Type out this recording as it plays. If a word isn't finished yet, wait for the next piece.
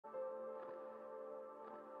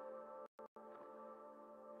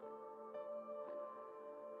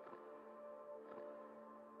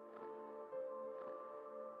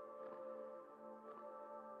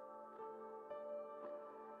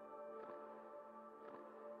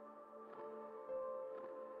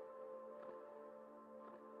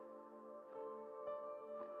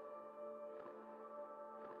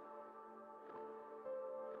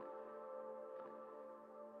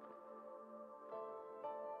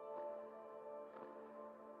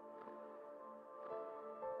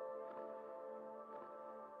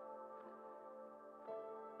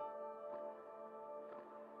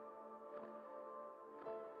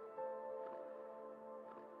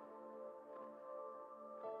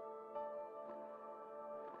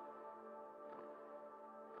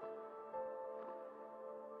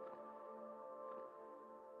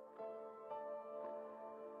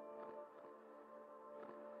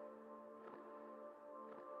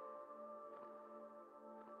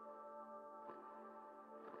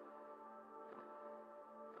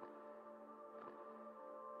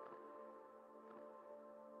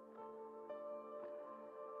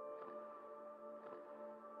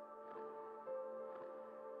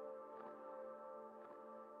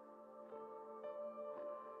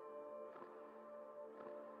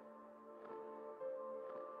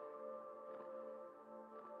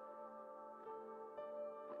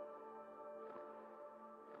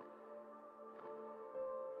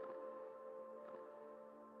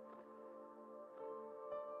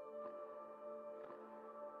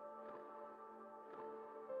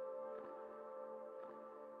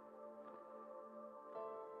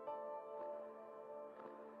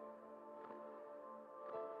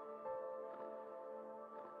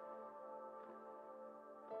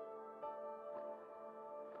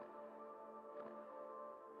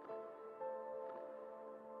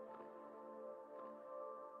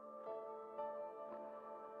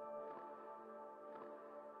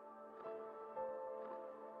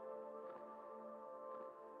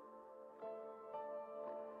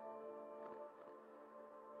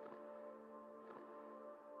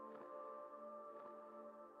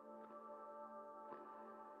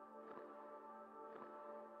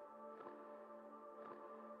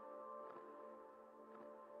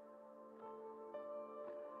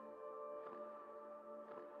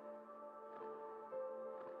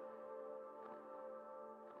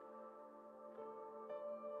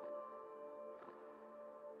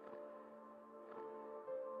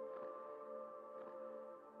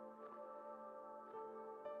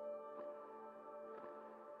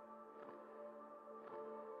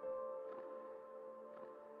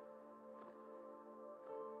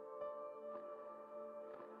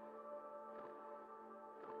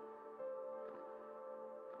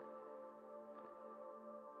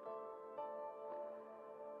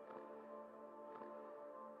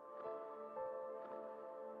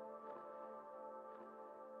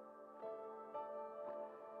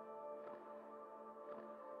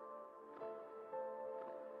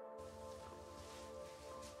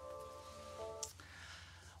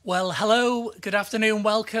Well, hello, good afternoon,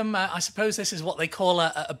 welcome. I suppose this is what they call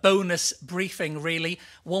a bonus briefing, really.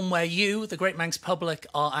 One where you, the Great Manx public,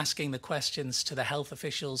 are asking the questions to the health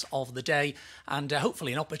officials of the day, and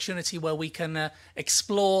hopefully an opportunity where we can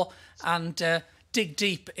explore and dig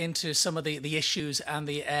deep into some of the issues and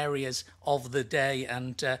the areas of the day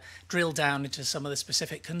and drill down into some of the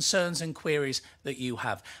specific concerns and queries that you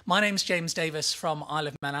have. My name's James Davis from Isle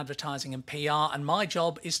of Man Advertising and PR, and my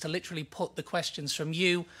job is to literally put the questions from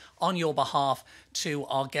you on your behalf to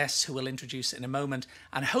our guests who we'll introduce in a moment,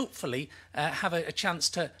 and hopefully have a chance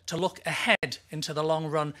to look ahead into the long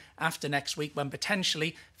run after next week, when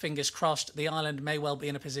potentially, fingers crossed, the island may well be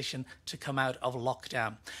in a position to come out of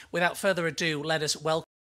lockdown. Without further ado, let us welcome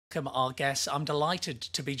our guests. I'm delighted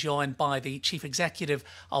to be joined by the Chief Executive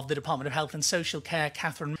of the Department of Health and Social Care,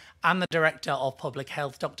 Catherine, and the Director of Public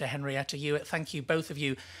Health, Dr. Henrietta Hewitt. Thank you, both of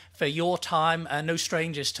you, for your time. No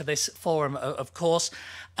strangers to this forum, of course.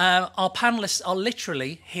 Our panellists are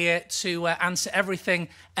literally here to answer everything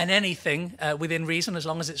and anything within reason, as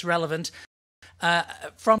long as it's relevant.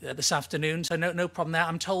 From this afternoon, so no problem there.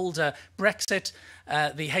 I'm told Brexit,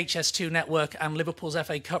 the HS2 network and Liverpool's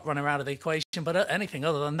FA Cup run are out of the equation, but anything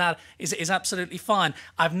other than that is absolutely fine.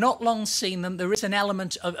 I've not long seen them. There is an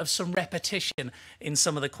element of some repetition in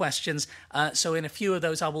some of the questions, so in a few of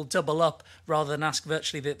those I will double up rather than ask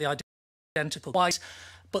virtually the identical twice.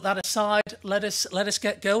 But that aside, let us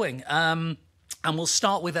get going. And we'll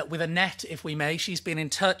start with Annette, if we may. She's been in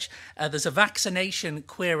touch. There's a vaccination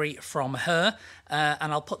query from her,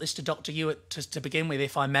 and I'll put this to Dr. Hewitt to begin with,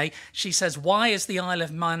 if I may. She says, why is the Isle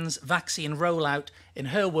of Man's vaccine rollout, in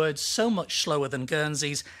her words, so much slower than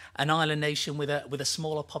Guernsey's, an island nation with a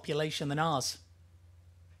smaller population than ours?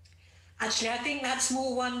 Actually, I think that's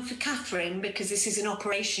more one for Catherine, because this is an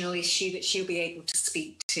operational issue that she'll be able to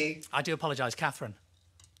speak to. I do apologise, Catherine.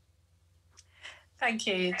 Thank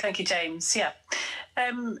you, James. Yeah.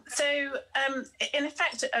 In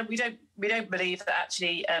effect, we don't believe that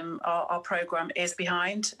actually our programme is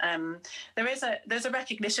behind. There's a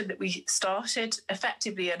recognition that we started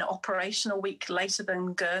effectively an operational week later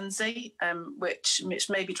than Guernsey, which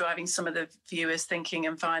may be driving some of the viewers' thinking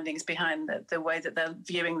and findings behind the way that they're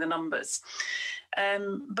viewing the numbers.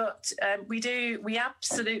 But we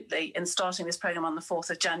absolutely, in starting this programme on the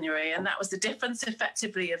 4th of January, and that was the difference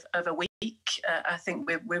effectively of a week, I think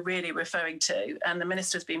we're really referring to. And the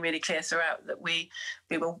Minister has been really clear throughout that we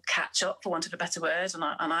will catch up, for want of a better word, and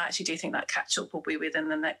I actually do think that catch up will be within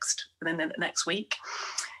the next week.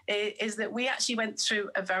 Is that we actually went through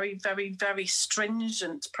a very, very, very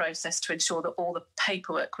stringent process to ensure that all the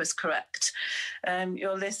paperwork was correct.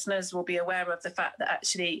 Your listeners will be aware of the fact that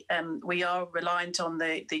actually we are reliant on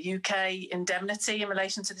the UK indemnity in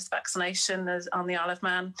relation to this vaccination on the Isle of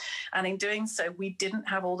Man. And in doing so, we didn't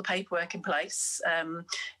have all the paperwork in place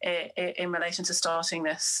in relation to starting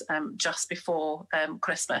this just before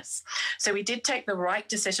Christmas. So we did take the right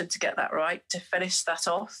decision to get that right, to finish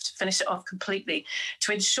it off completely,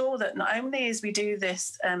 to ensure that not only as we do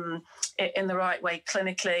this in the right way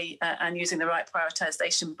clinically and using the right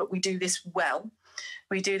prioritisation, but we do this well.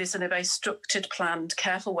 We do this in a very structured, planned,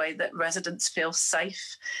 careful way that residents feel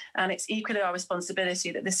safe. And it's equally our responsibility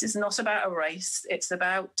that this is not about a race. It's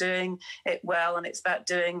about doing it well, and it's about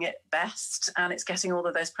doing it best, and it's getting all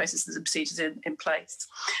of those processes and procedures in place.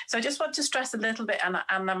 So I just want to stress a little bit, and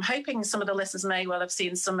I'm hoping some of the listeners may well have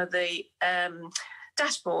seen some of the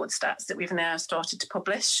dashboard stats that we've now started to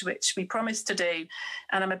publish, which we promised to do.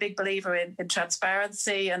 And I'm a big believer in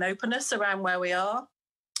transparency and openness around where we are.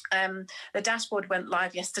 The dashboard went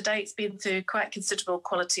live yesterday. It's been through quite considerable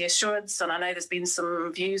quality assurance, and I know there's been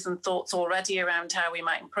some views and thoughts already around how we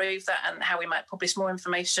might improve that and how we might publish more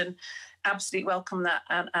information. Absolutely welcome that,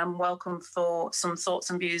 and welcome for some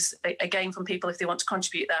thoughts and views again from people if they want to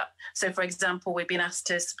contribute that. So, for example, we've been asked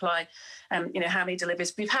to supply, how many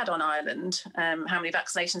deliveries we've had on Ireland, how many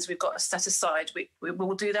vaccinations we've got set aside. We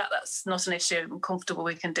will do that. That's not an issue. I'm comfortable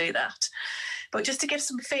we can do that. But just to give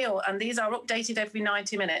some feel, and these are updated every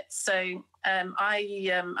 90 minutes. So I'm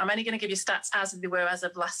only going to give you stats as they were as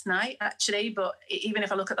of last night, actually. But even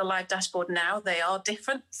if I look at the live dashboard now, they are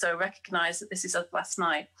different. So recognise that this is of last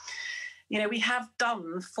night. We have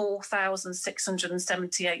done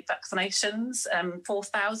 4,678 vaccinations.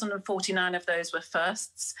 4,049 of those were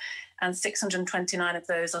firsts, and 629 of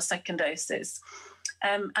those are second doses.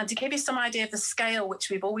 And to give you some idea of the scale, which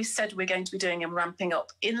we've always said we're going to be doing and ramping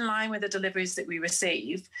up, in line with the deliveries that we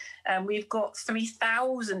receive, we've got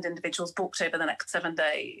 3,000 individuals booked over the next 7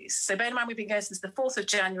 days. So bear in mind, we've been going since the 4th of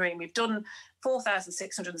January, and we've done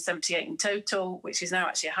 4,678 in total, which is now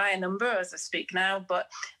actually a higher number as I speak now,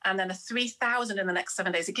 and then a 3,000 in the next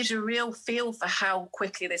 7 days. It gives you a real feel for how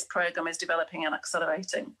quickly this programme is developing and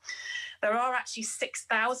accelerating. There are actually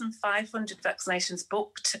 6,500 vaccinations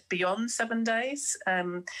booked beyond 7 days.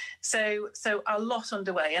 So a lot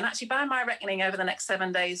underway. And actually, by my reckoning, over the next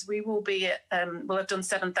 7 days, we will be we'll have done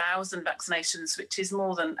 7,000 vaccinations, which is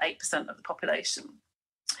more than 8% of the population.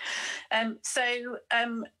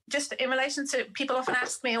 Just in relation to, people often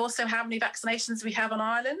ask me also how many vaccinations we have on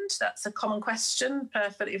Ireland. That's a common question,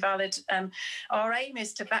 perfectly valid. Our aim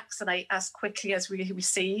is to vaccinate as quickly as we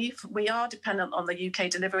receive. We are dependent on the UK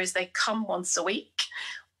deliveries. They come once a week.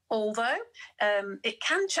 Although it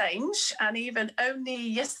can change, and even only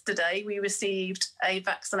yesterday we received a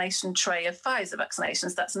vaccination tray of Pfizer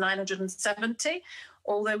vaccinations. That's 970,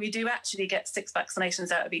 although we do actually get 6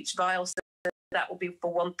 vaccinations out of each vial. So that will be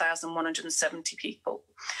for 1,170 people.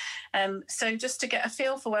 So just to get a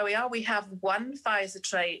feel for where we are, we have 1 Pfizer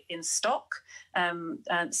tray in stock,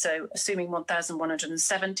 and so assuming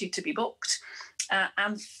 1,170 to be booked,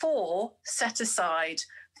 and 4 set aside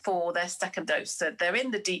for their second dose. So they're in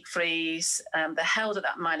the deep freeze, they're held at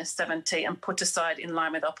that -70 and put aside in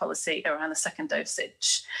line with our policy around the second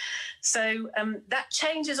dosage. So that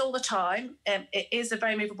changes all the time. It is a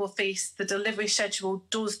very movable feast. The delivery schedule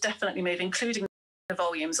does definitely move, including the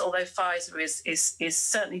volumes, although Pfizer is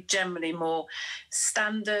certainly generally more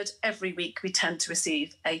standard. Every week we tend to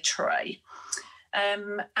receive a tray.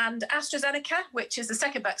 And AstraZeneca, which is the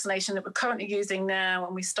second vaccination that we're currently using now,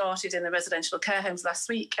 and we started in the residential care homes last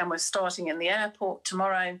week, and we're starting in the airport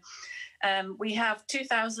tomorrow. We have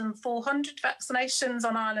 2,400 vaccinations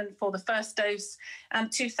on Ireland for the first dose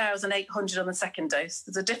and 2,800 on the second dose.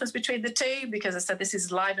 There's a difference between the two because, as I said, this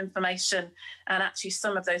is live information, and actually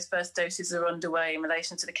some of those first doses are underway in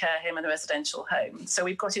relation to the care home and the residential home. So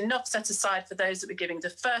we've got enough set aside for those that we're giving the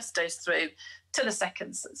first dose through to the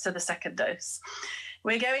second dose.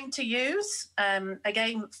 We're going to use,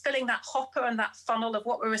 again, filling that hopper and that funnel of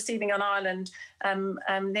what we're receiving on Ireland,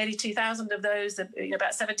 nearly 2,000 of those,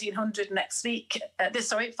 about 1,700 next week,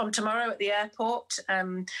 from tomorrow at the airport,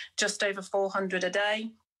 just over 400 a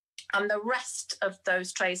day. And the rest of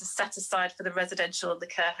those trays are set aside for the residential and the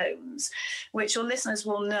care homes, which your listeners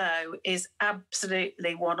will know is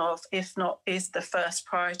absolutely one of, if not is the first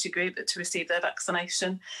priority group to receive their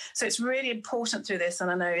vaccination. So it's really important through this, and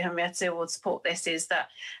I know Henrietta will support this, is that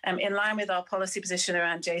in line with our policy position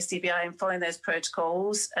around JCVI and following those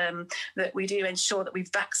protocols, that we do ensure that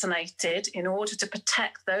we've vaccinated in order to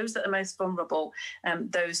protect those that are most vulnerable,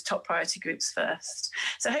 those top priority groups first.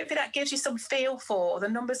 So hopefully that gives you some feel for the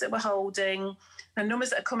numbers that we're holding, the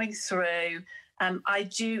numbers that are coming through. I'm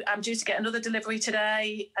due to get another delivery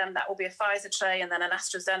today, and that will be a Pfizer tray and then an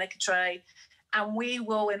AstraZeneca tray. And we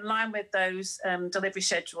will, in line with those delivery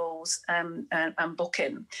schedules, and book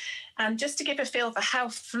in. And just to give a feel for how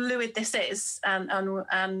fluid this is and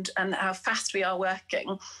how fast we are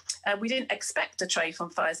working, we didn't expect a tray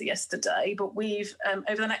from Pfizer yesterday, but we've,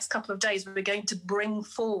 over the next couple of days, we're going to bring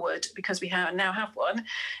forward, because we now have one,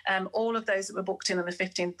 all of those that were booked in on the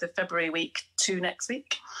 15th of February week to next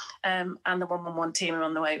week, and the 111 team are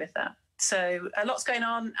on the way with that. So a lot's going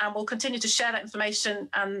on, and we'll continue to share that information.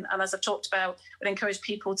 And as I've talked about, we'd encourage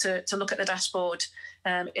people to look at the dashboard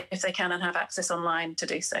if they can and have access online to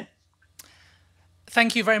do so.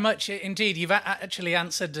 Thank you very much indeed. You've actually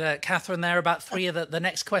answered, Catherine, there about 3 of the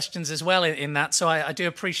next questions as well in that, so I do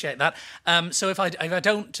appreciate that. So if I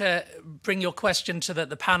don't bring your question to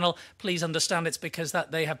the panel, please understand it's because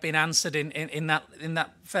that they have been answered in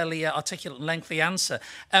that fairly articulate and lengthy answer.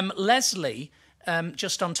 Leslie,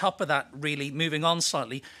 just on top of that, really moving on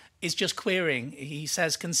slightly, is just querying. He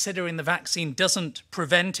says, considering the vaccine doesn't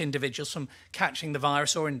prevent individuals from catching the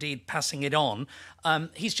virus or indeed passing it on,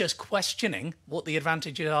 he's just questioning what the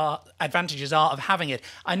advantages are of having it.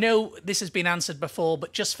 I know this has been answered before,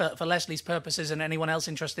 but just for Leslie's purposes and anyone else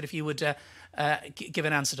interested, if you would give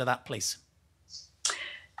an answer to that, please.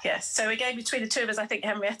 Yes, so again, between the two of us, I think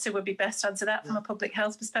Henrietta would be best to answer that from a public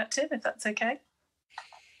health perspective, if that's okay.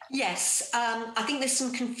 Yes, I think there's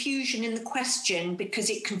some confusion in the question because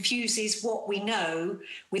it confuses what we know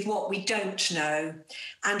with what we don't know.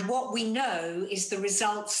 And what we know is the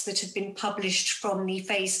results that have been published from the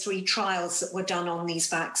phase 3 trials that were done on these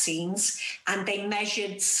vaccines. And they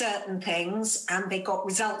measured certain things and they got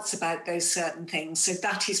results about those certain things. So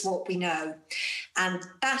that is what we know. And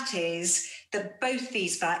that is that both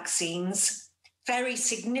these vaccines very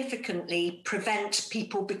significantly prevent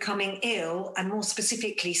people becoming ill, and more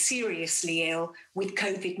specifically seriously ill, with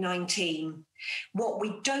COVID-19. What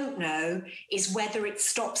we don't know is whether it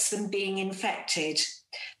stops them being infected.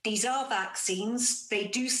 These are vaccines. They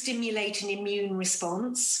do stimulate an immune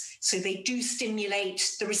response. So they do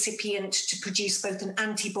stimulate the recipient to produce both an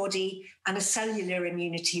antibody and a cellular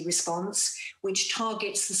immunity response, which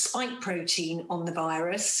targets the spike protein on the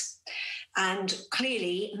virus, and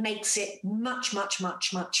clearly makes it much, much,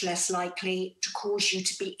 much, much less likely to cause you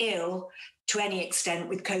to be ill to any extent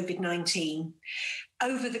with COVID-19.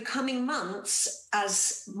 Over the coming months,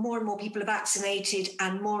 as more and more people are vaccinated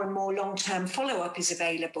and more long-term follow-up is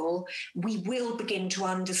available, we will begin to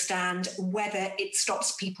understand whether it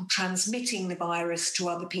stops people transmitting the virus to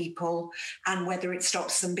other people and whether it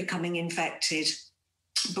stops them becoming infected.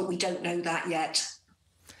 But we don't know that yet.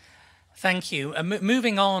 Thank you.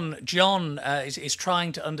 Moving on, John is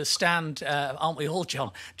trying to understand, aren't we all,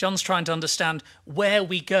 John? John's trying to understand where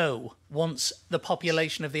we go once the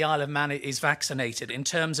population of the Isle of Man is vaccinated. In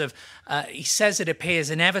terms of, he says it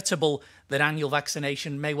appears inevitable that annual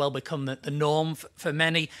vaccination may well become the norm for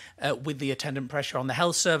many, with the attendant pressure on the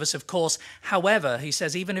health service, of course. However, he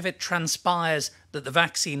says even if it transpires that the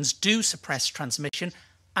vaccines do suppress transmission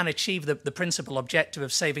and achieve the principal objective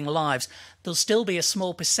of saving lives, there'll still be a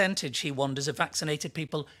small percentage, he wonders, of vaccinated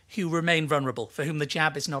people who remain vulnerable, for whom the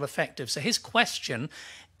jab is not effective. So his question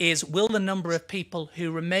is, will the number of people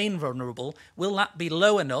who remain vulnerable, will that be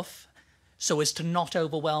low enough so as to not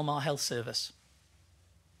overwhelm our health service?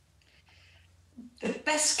 The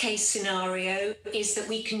best case scenario is that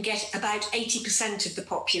we can get about 80% of the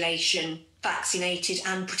population vaccinated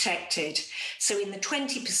and protected. So in the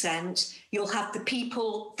 20%, you'll have the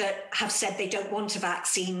people that have said they don't want a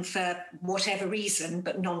vaccine for whatever reason,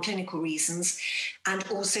 but non-clinical reasons, and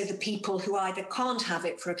also the people who either can't have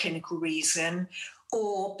it for a clinical reason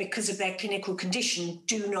or because of their clinical condition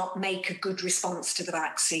do not make a good response to the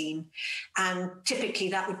vaccine. And typically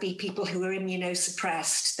that would be people who are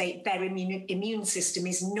immunosuppressed. Their immune system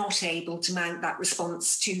is not able to mount that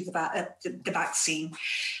response to the vaccine.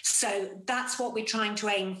 So that's what we're trying to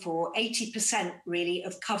aim for, 80% really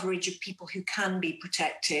of coverage of people who can be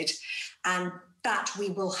protected. And that we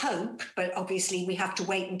will hope, but obviously we have to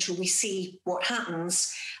wait until we see what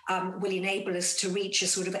happens, will enable us to reach a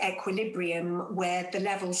sort of equilibrium where the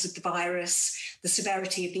levels of the virus, the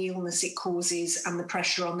severity of the illness it causes, and the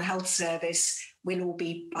pressure on the health service will all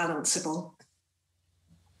be balanceable.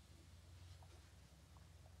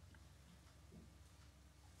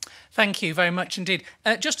 Thank you very much indeed.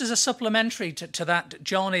 Just as a supplementary to that,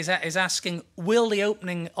 John is asking, will the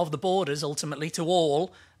opening of the borders ultimately to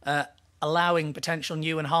all, allowing potential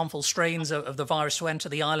new and harmful strains of the virus to enter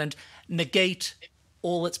the island, negate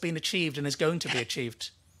all that's been achieved and is going to be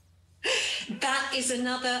achieved? That is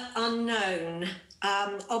another unknown.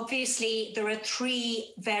 Obviously, there are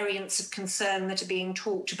 3 variants of concern that are being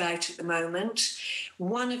talked about at the moment.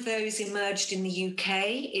 One of those emerged in the UK.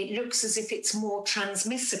 It looks as if it's more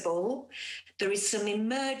transmissible. There is some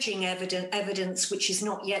emerging evidence, which is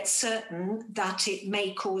not yet certain, that it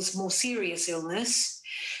may cause more serious illness.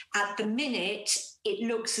 At the minute, it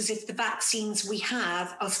looks as if the vaccines we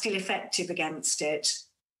have are still effective against it.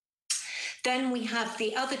 Then we have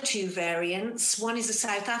the other 2 variants. One is a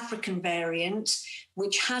South African variant,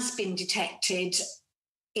 which has been detected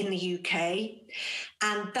in the UK.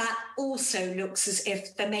 And that also looks as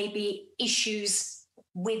if there may be issues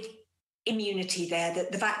with immunity there,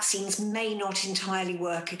 that the vaccines may not entirely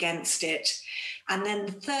work against it. And then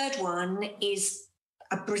the third one is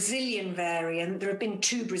a Brazilian variant. There have been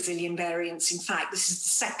 2 Brazilian variants. In fact, this is the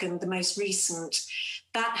second, the most recent.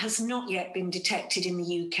 That has not yet been detected in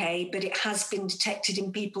the UK, but it has been detected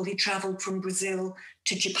in people who travelled from Brazil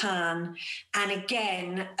to Japan. And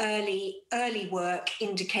again, early work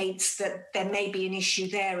indicates that there may be an issue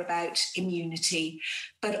there about immunity.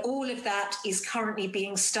 But all of that is currently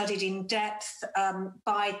being studied in depth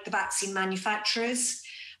by the vaccine manufacturers.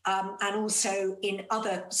 And also in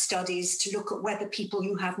other studies to look at whether people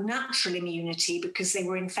who have natural immunity because they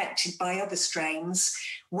were infected by other strains,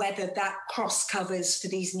 whether that cross covers for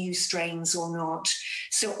these new strains or not.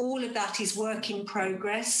 So all of that is work in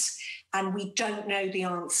progress, and we don't know the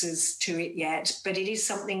answers to it yet, but it is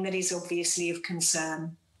something that is obviously of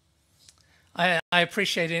concern. I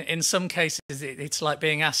appreciate in some cases it's like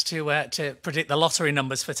being asked to predict the lottery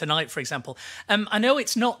numbers for tonight, for example. I know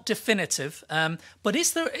it's not definitive, but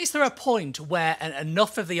is there a point where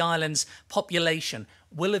enough of the island's population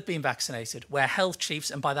will have been vaccinated, where health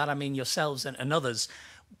chiefs, and by that I mean yourselves and others,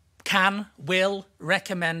 will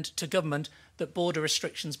recommend to government that border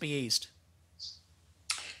restrictions be eased?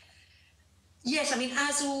 Yes, I mean,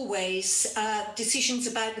 as always, decisions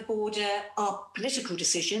about the border are political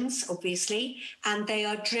decisions, obviously, and they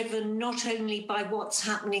are driven not only by what's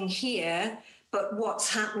happening here, but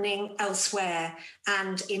what's happening elsewhere.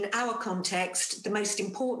 And in our context, the most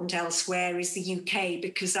important elsewhere is the UK,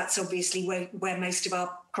 because that's obviously where most of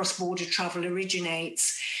our cross-border travel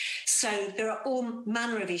originates. So there are all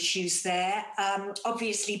manner of issues there.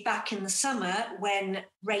 Obviously, back in the summer, when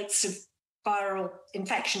rates of viral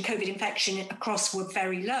infection, COVID infection across were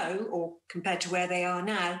very low, or compared to where they are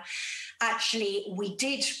now, actually, we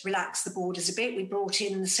did relax the borders a bit. We brought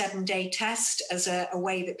in the 7-day test as a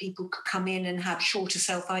way that people could come in and have shorter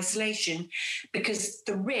self-isolation, because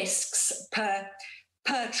the risks per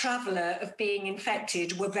traveller of being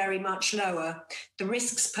infected were very much lower. The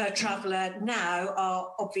risks per traveller now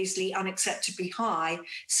are obviously unacceptably high,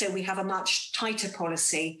 so we have a much tighter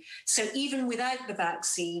policy. So even without the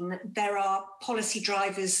vaccine, there are policy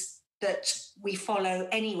drivers that we follow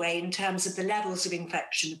anyway in terms of the levels of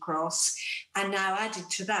infection across. And now added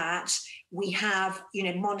to that, we have,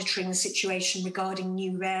 monitoring the situation regarding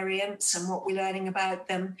new variants and what we're learning about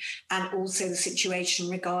them, and also the situation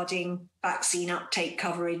regarding vaccine uptake,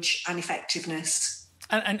 coverage and effectiveness.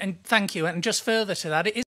 And thank you. And just further to that,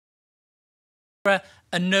 is there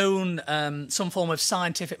a known, some form of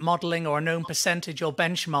scientific modelling or a known percentage or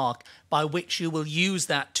benchmark by which you will use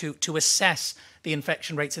that to assess the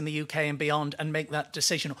infection rates in the UK and beyond and make that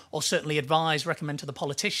decision, or certainly recommend to the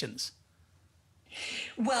politicians?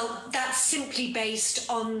 Well, that's simply based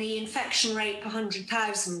on the infection rate per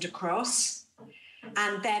 100,000 across,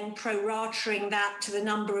 and then prorating that to the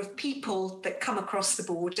number of people that come across the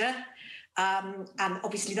border. And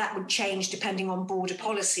obviously that would change depending on border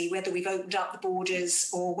policy, whether we've opened up the borders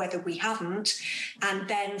or whether we haven't. And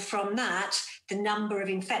then from that, the number of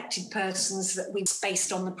infected persons that we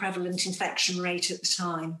based on the prevalent infection rate at the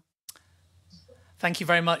time. Thank you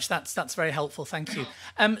very much. That's very helpful. Thank you.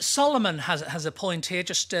 Solomon has a point here,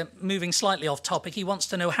 just moving slightly off topic. He wants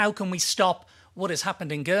to know, how can we stop what has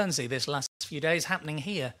happened in Guernsey this last few days happening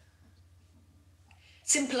here?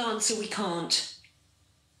 Simple answer, we can't.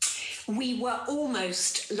 We were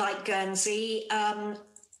almost like Guernsey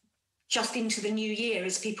just into the new year,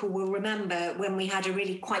 as people will remember, when we had a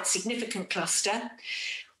really quite significant cluster.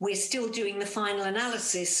 We're still doing the final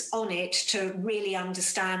analysis on it to really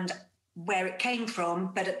understand where it came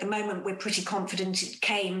from, but at the moment we're pretty confident it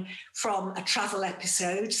came from a travel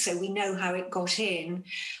episode, so we know how it got in.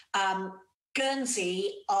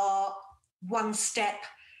 Guernsey are one step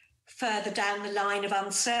further down the line of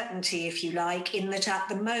uncertainty, if you like, in that at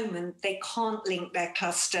the moment they can't link their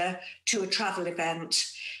cluster to a travel event.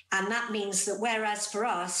 And that means that whereas for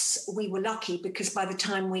us, we were lucky because by the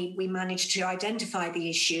time we managed to identify the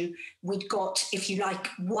issue, we'd got, if you like,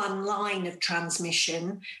 one line of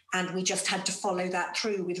transmission, and we just had to follow that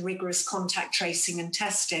through with rigorous contact tracing and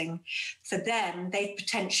testing. For them, they've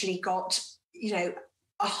potentially got, a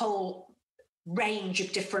whole range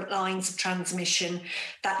of different lines of transmission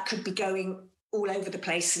that could be going all over the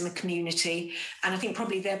place in the community. And I think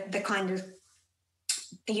probably the kind of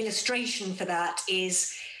the illustration for that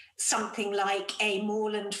is something like a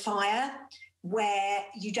moorland fire, where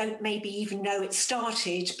you don't maybe even know it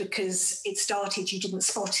started because it started, you didn't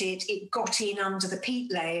spot it, it got in under the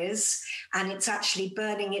peat layers, and it's actually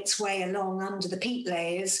burning its way along under the peat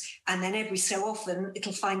layers, and then every so often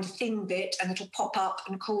it'll find a thin bit and it'll pop up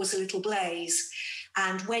and cause a little blaze.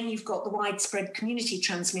 And when you've got the widespread community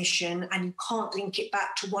transmission and you can't link it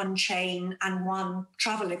back to one chain and one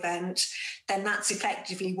travel event, then that's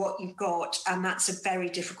effectively what you've got. And that's a very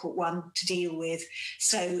difficult one to deal with.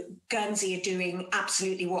 So Guernsey are doing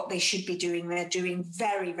absolutely what they should be doing. They're doing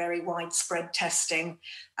very, very widespread testing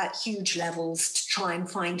at huge levels to try and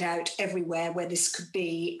find out everywhere where this could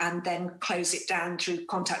be, and then close it down through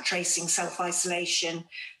contact tracing, self-isolation,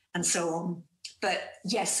 and so on. But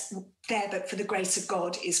yes, there, but for the grace of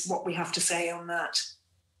God is what we have to say on that.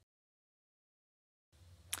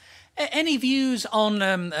 Any views on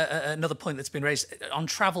another point that's been raised on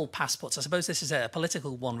travel passports? I suppose this is a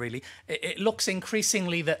political one, really. It looks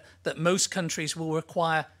increasingly that most countries will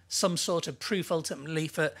require some sort of proof ultimately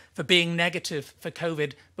for being negative for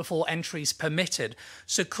COVID before entry is permitted.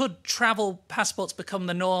 So could travel passports become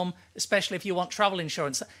the norm, especially if you want travel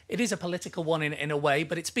insurance? It is a political one in a way,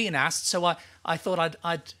 but it's being asked, so I thought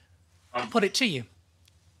I'd put it to you.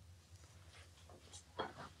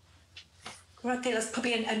 Well, I think that's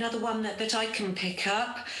probably another one that I can pick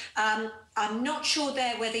up. I'm not sure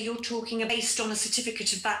there whether you're talking based on a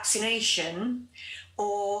certificate of vaccination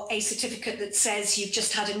or a certificate that says you've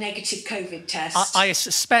just had a negative COVID test. I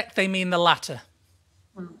suspect they mean the latter.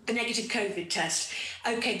 The negative COVID test.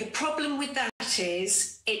 Okay, the problem with that that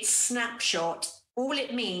is, it's snapshot. All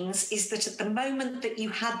it means is that at the moment that you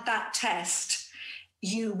had that test,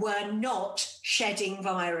 you were not shedding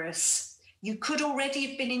virus. You could already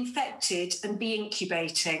have been infected and be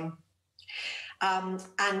incubating.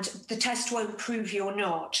 And the test won't prove you're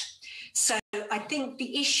not. So I think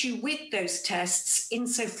the issue with those tests,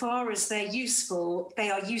 insofar as they're useful, they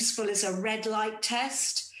are useful as a red light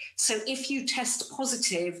test. So if you test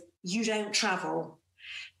positive, you don't travel.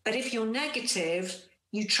 But if you're negative,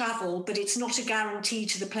 you travel, but it's not a guarantee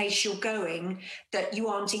to the place you're going that you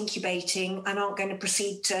aren't incubating and aren't going to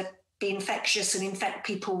proceed to be infectious and infect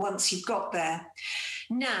people once you've got there.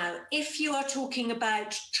 Now, if you are talking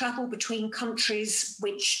about travel between countries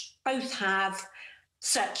which both have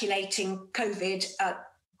circulating COVID at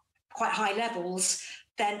quite high levels,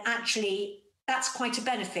 then actually that's quite a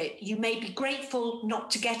benefit. You may be grateful not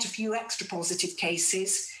to get a few extra positive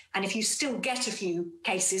cases. And if you still get a few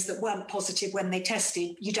cases that weren't positive when they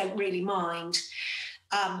tested, you don't really mind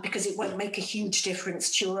because it won't make a huge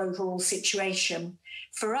difference to your overall situation.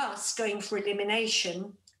 For us, going for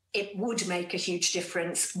elimination, it would make a huge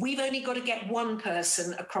difference. We've only got to get one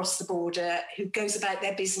person across the border who goes about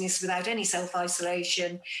their business without any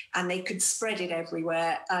self-isolation, and they could spread it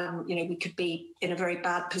everywhere. We could be in a very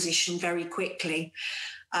bad position very quickly.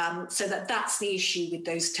 So that's the issue with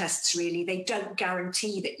those tests, really. They don't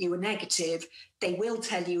guarantee that you are negative. They will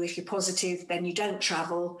tell you if you're positive, then you don't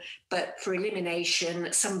travel. But for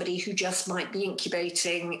elimination, somebody who just might be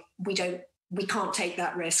incubating, we can't take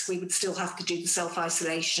that risk. We would still have to do the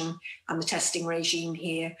self-isolation and the testing regime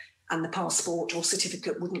here, and the passport or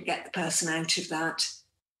certificate wouldn't get the person out of that.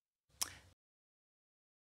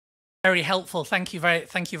 Very helpful. Thank you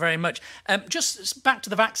very much. Just back to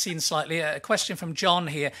the vaccine slightly, a question from John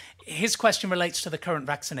here. His question relates to the current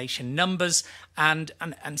vaccination numbers and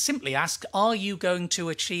simply asks, are you going to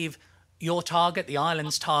achieve your target, the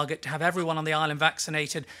island's target, to have everyone on the island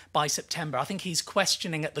vaccinated by September? I think he's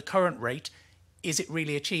questioning at the current rate, is it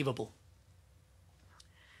really achievable?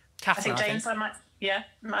 Catherine, I think James, I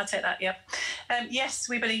might take that, yeah. Yes,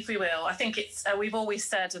 we believe we will. I think it's, we've always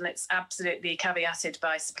said, and it's absolutely caveated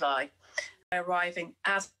by supply, arriving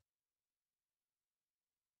as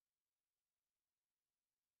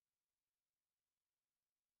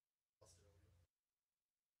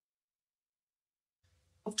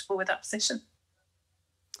comfortable with that position.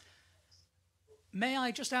 May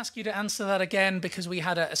I just ask you to answer that again, because we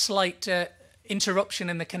had a slight interruption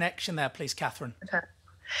in the connection there, please, Catherine. Okay.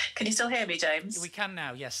 Can you still hear me, James? We can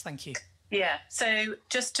now, yes, thank you. Yeah, so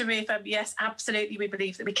just to reaffirm, yes, absolutely, we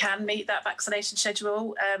believe that we can meet that vaccination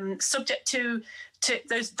schedule, subject to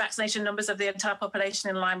those vaccination numbers of the entire population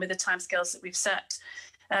in line with the timescales that we've set.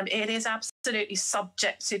 It is absolutely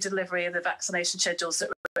subject to delivery of the vaccination schedules that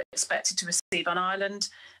we're expected to receive on Ireland.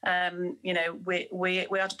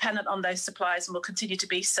 We are dependent on those supplies and will continue to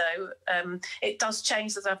be so. It does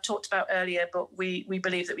change, as I've talked about earlier, but we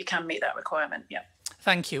believe that we can meet that requirement, yeah.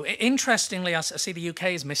 Thank you. Interestingly, I see the UK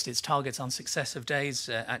has missed its targets on successive days,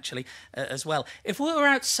 as well. If we were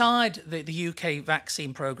outside the UK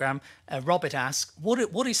vaccine programme, Robert asks,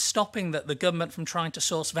 what is stopping the government from trying to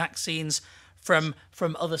source vaccines from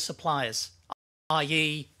other suppliers,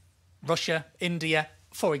 i.e. Russia, India,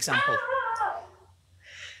 for example?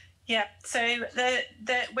 Yeah, so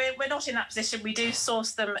we're not in that position. We do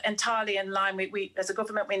source them entirely in line. We as a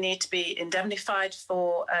government, we need to be indemnified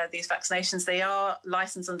for these vaccinations. They are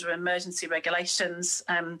licensed under emergency regulations,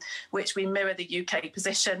 which we mirror the UK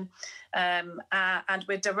position. And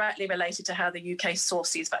we're directly related to how the UK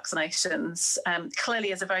source these vaccinations.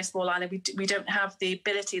 Clearly, as a very small island, we don't have the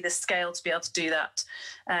ability, the scale to be able to do that.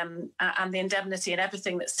 And the indemnity and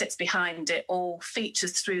everything that sits behind it all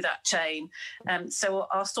features through that chain. So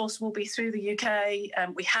our source will be through the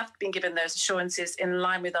UK. We have been given those assurances in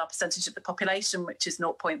line with our percentage of the population, which is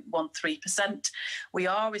 0.13%. We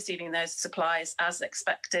are receiving those supplies as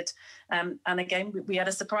expected. And again, we had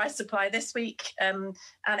a surprise supply this week, and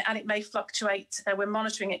it may fluctuate. We're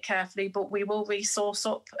monitoring it carefully, but we will resource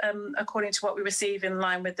up according to what we receive in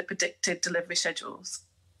line with the predicted delivery schedules.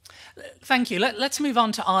 Thank you. Let's move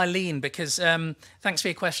on to Eileen, because thanks for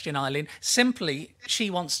your question, Eileen. Simply,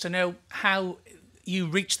 she wants to know how you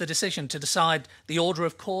reach the decision to decide the order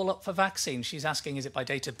of call-up for vaccines. She's asking, is it by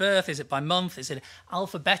date of birth? Is it by month? Is it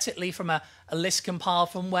alphabetically from a list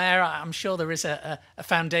compiled from where? I'm sure there is a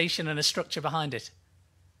foundation and a structure behind it.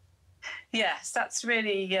 Yes, that's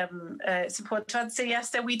really it's important to answer.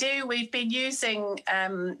 Yes, so we've been using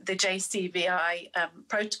the JCVI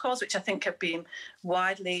protocols, which I think have been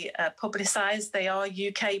widely publicised. They are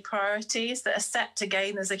UK priorities that are set.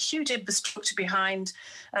 Again, there's a huge infrastructure behind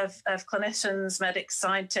of clinicians, medics,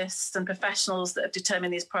 scientists and professionals that have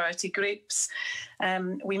determined these priority groups.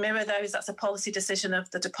 We mirror those. That's a policy decision of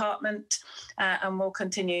the department, and we'll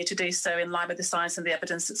continue to do so in line with the science and the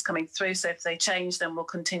evidence that's coming through. So if they change, then we'll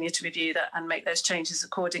continue to review that and make those changes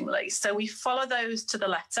accordingly. So we follow those to the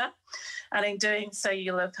letter. And in doing so,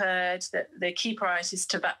 you'll have heard that the key priority is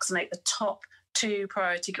to vaccinate the top 2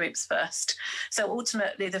 priority groups first. So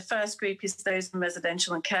ultimately, the first group is those in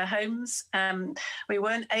residential and care homes. We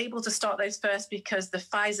weren't able to start those first because the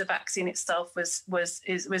Pfizer vaccine itself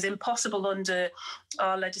was impossible under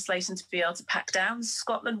our legislation to be able to pack down.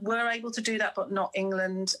 Scotland were able to do that, but not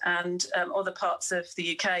England and other parts of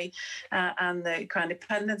the UK and the Crown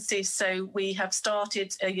dependency. So we have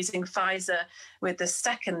started using Pfizer with the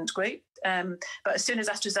second group. But as soon as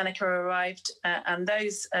AstraZeneca arrived and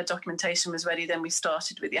those documentation was ready, then we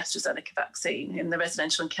started with the AstraZeneca vaccine in the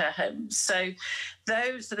residential and care homes. So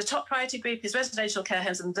the top priority group is residential care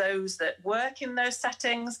homes and those that work in those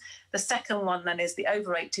settings. The second one then is the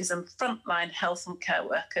over 80s and frontline health and care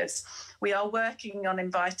workers. We are working on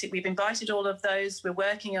we've invited all of those. We're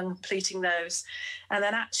working on completing those. And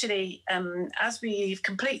then actually, as we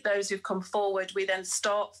complete those who've come forward, we then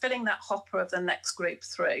start filling that hopper of the next group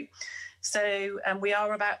through. So we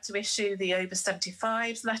are about to issue the over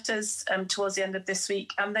 75s letters towards the end of this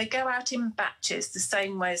week, and they go out in batches the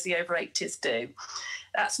same way as the over 80s do.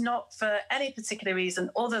 That's not for any particular reason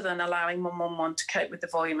other than allowing 111 to cope with the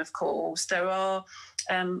volume of calls. There are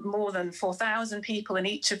more than 4,000 people in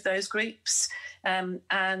each of those groups. And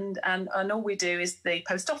all we do is the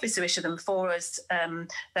post office who issue them for us.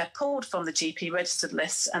 They're pulled from the GP registered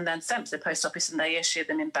list and then sent to the post office, and they issue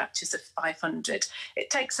them in batches of 500. It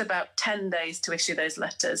takes about 10 days to issue those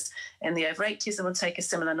letters in the over 80s, and will take a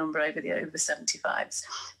similar number over the over 75s.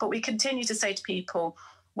 But we continue to say to people,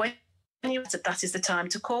 when that is the time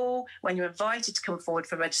to call. When you're invited to come forward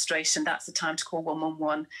for registration, that's the time to call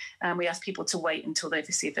 111. And we ask people to wait until they've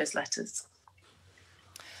received those letters.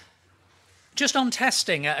 Just on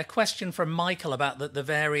testing, a question from Michael about the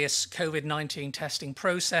various COVID-19 testing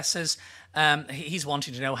processes. He's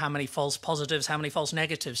wanting to know how many false positives, how many false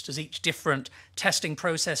negatives does each different testing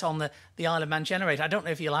process on the Isle of Man generate? I don't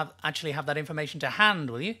know if you'll actually have that information to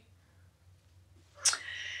hand, will you?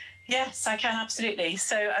 Yes, I can, absolutely.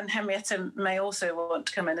 So, and Henrietta may also want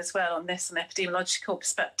to come in as well on this, an epidemiological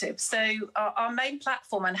perspective. So our main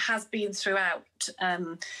platform, and has been throughout,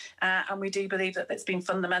 and we do believe that it's been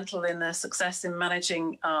fundamental in the success in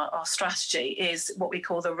managing our strategy, is what we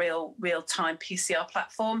call the real-time PCR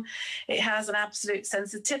platform. It has an absolute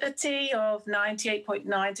sensitivity of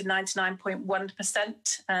 98.9 to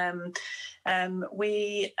 99.1%.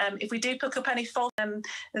 If we do pick up any fault,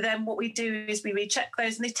 then what we do is we recheck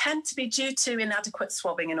those, and they tend to be due to inadequate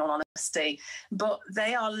swabbing, in all honesty, but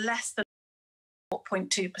they are less than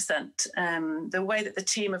 0.2%. The way that the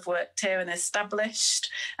team have worked here and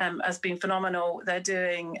established has been phenomenal. They're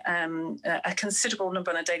doing a considerable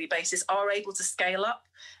number on a daily basis, are able to scale up,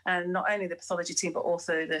 and not only the pathology team, but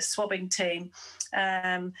also the swabbing team.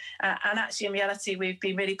 And actually, in reality, we've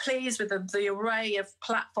been really pleased with the array of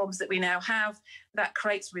platforms that we now have. That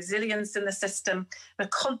creates resilience in the system. We're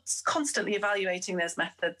constantly evaluating those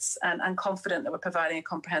methods and confident that we're providing a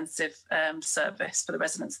comprehensive service for the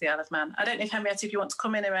residents of the Isle of Man. I don't know if Henrietta, if you want to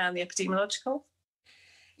come in around the epidemiological.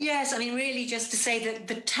 Yes, I mean, really just to say that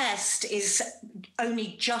the test is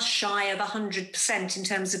only just shy of 100% in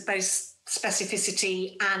terms of both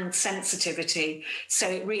specificity and sensitivity. So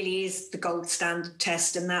it really is the gold standard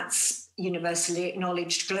test, and that's universally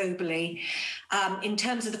acknowledged globally. In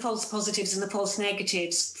terms of the false positives and the false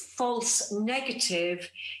negatives, false negative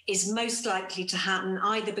is most likely to happen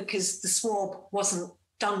either because the swab wasn't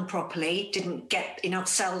done properly, didn't get enough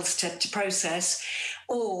cells to process,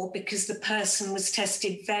 or because the person was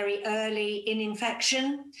tested very early in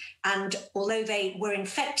infection. And although they were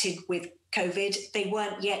infected with COVID, they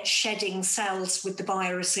weren't yet shedding cells with the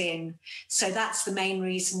virus in. So that's the main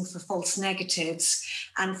reason for false negatives.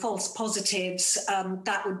 And false positives,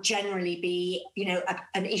 that would generally be,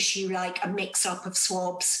 an issue like a mix-up of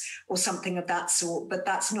swabs or something of that sort. But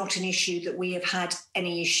that's not an issue that we have had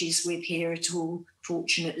any issues with here at all,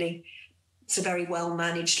 fortunately. It's a very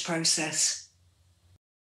well-managed process.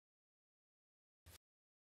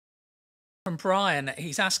 From Brian,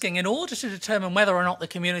 he's asking, in order to determine whether or not the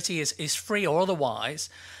community is free or otherwise,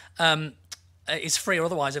 of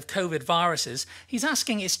COVID viruses, he's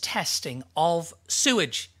asking, is testing of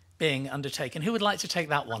sewage being undertaken. Who would like to take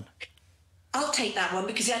that one? I'll take that one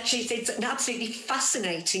because actually it's an absolutely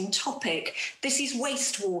fascinating topic. This is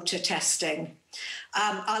wastewater testing.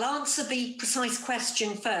 I'll answer the precise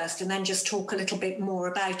question first and then just talk a little bit more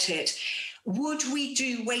about it. Would we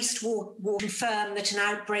do wastewater confirm that an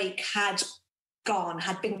outbreak had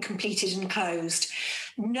been completed and closed?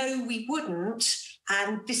 No, we wouldn't.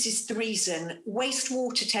 And this is the reason.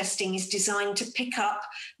 Wastewater testing is designed to pick up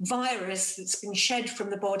virus that's been shed from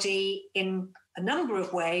the body in a number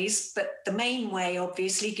of ways, but the main way,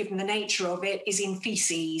 obviously, given the nature of it, is in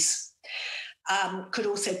feces. Could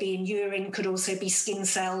also be in urine, could also be skin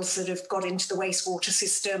cells that have got into the wastewater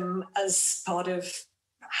system as part of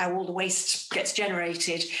how all the waste gets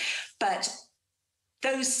generated. But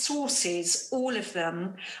those sources, all of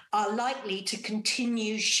them, are likely to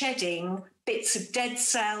continue shedding bits of dead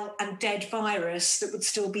cell and dead virus that would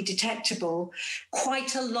still be detectable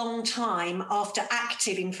quite a long time after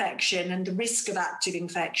active infection and the risk of active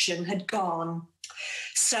infection had gone.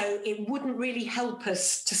 So it wouldn't really help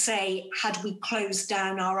us to say, had we closed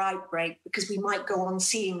down our outbreak, because we might go on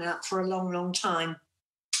seeing that for a long, long time.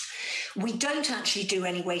 We don't actually do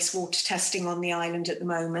any wastewater testing on the island at the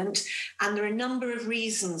moment, and there are a number of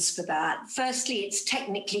reasons for that. Firstly, it's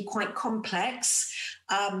technically quite complex.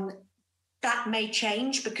 That may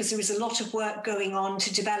change because there is a lot of work going on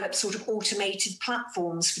to develop sort of automated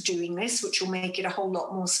platforms for doing this, which will make it a whole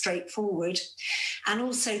lot more straightforward. And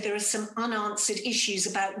also there are some unanswered issues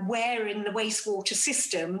about where in the wastewater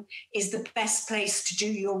system is the best place to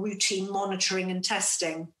do your routine monitoring and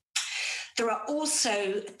testing. There are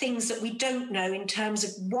also things that we don't know in terms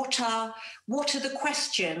of what are the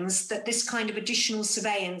questions that this kind of additional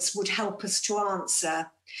surveillance would help us to answer.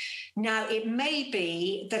 Now, it may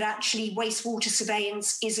be that actually wastewater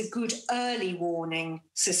surveillance is a good early warning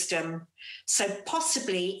system. So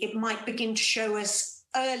possibly it might begin to show us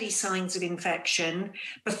early signs of infection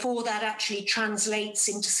before that actually translates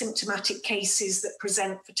into symptomatic cases that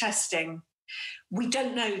present for testing. We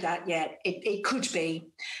don't know that yet. It could be.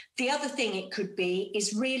 The other thing it could be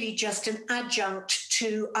is really just an adjunct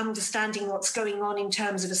to understanding what's going on in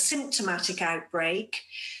terms of a symptomatic outbreak,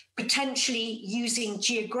 potentially using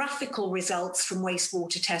geographical results from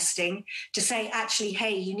wastewater testing to say, actually,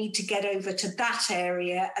 hey, you need to get over to that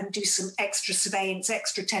area and do some extra surveillance,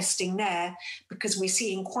 extra testing there, because we're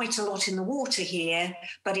seeing quite a lot in the water here,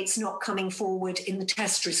 but it's not coming forward in the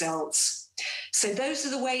test results. So those are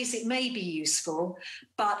the ways it may be useful,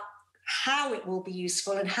 but how it will be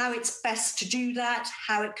useful and how it's best to do that,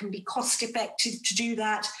 how it can be cost effective to do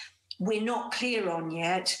that, we're not clear on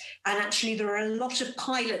yet. And actually, there are a lot of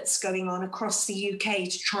pilots going on across the UK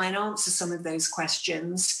to try and answer some of those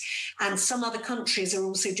questions. And some other countries are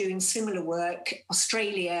also doing similar work.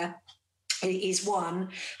 Australia is one.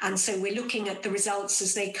 And so we're looking at the results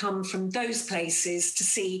as they come from those places to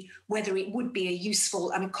see whether it would be a useful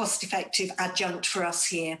and a cost-effective adjunct for us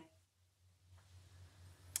here.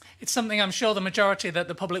 It's something I'm sure the majority that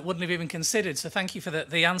the public wouldn't have even considered. So thank you for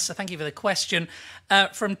the answer. Thank you for the question.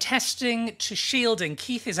 From testing to shielding,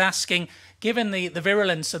 Keith is asking, given the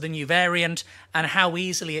virulence of the new variant and how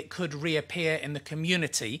easily it could reappear in the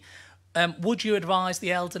community, would you advise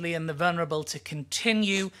the elderly and the vulnerable to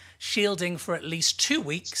continue shielding for at least 2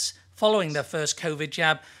 weeks following their first COVID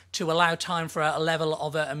jab to allow time for a level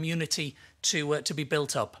of immunity to be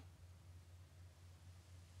built up?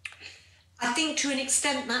 I think to an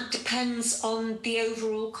extent that depends on the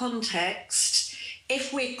overall context.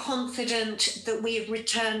 If we're confident that we have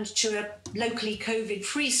returned to a locally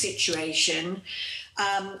COVID-free situation,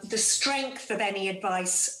 the strength of any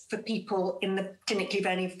advice for people in the clinically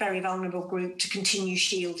very vulnerable group to continue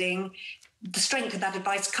shielding, the strength of that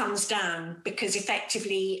advice comes down because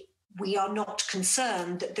effectively we are not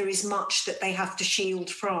concerned that there is much that they have to shield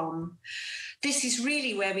from. This is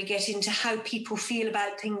really where we get into how people feel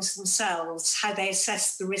about things themselves, how they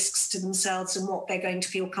assess the risks to themselves and what they're going to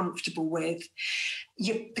feel comfortable with.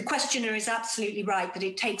 The questioner is absolutely right that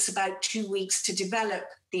it takes about 2 weeks to develop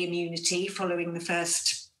the immunity following the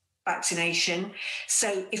first vaccination.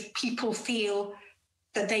 So if people feel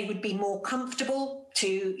that they would be more comfortable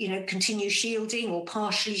to, continue shielding or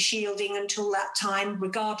partially shielding until that time,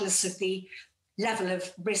 regardless of the level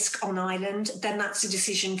of risk on island, then that's a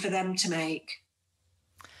decision for them to make.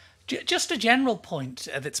 Just a general point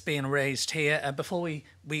that's being raised here before we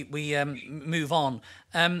move on.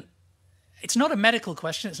 It's not a medical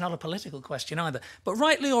question, it's not a political question either, but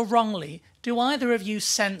rightly or wrongly, do either of you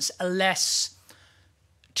sense a less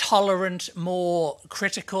tolerant, more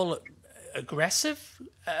critical, aggressive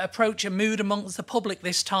approach and mood amongst the public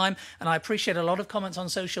this time. And I appreciate a lot of comments on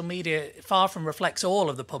social media, far from reflects all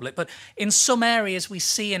of the public. But in some areas we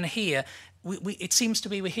see and hear, it seems to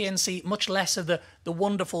be we hear and see much less of the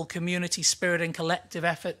wonderful community spirit and collective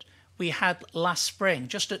effort we had last spring.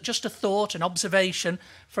 Just a thought, an observation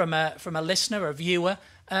from a listener, a viewer.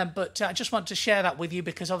 But I just want to share that with you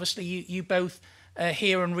because obviously you both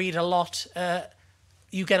hear and read a lot.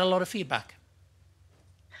 You get a lot of feedback.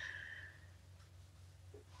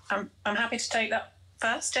 I'm happy to take that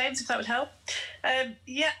first, James, if that would help.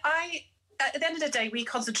 At the end of the day, we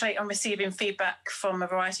concentrate on receiving feedback from a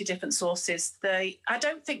variety of different sources. I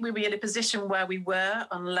don't think we were in a position where we were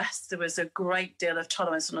unless there was a great deal of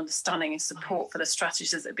tolerance and understanding and support for the strategies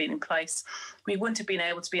that have been in place. We wouldn't have been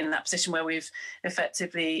able to be in that position where we've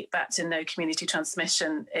effectively backed in no community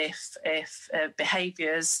transmission if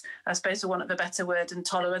behaviours, I suppose for want of a better word, and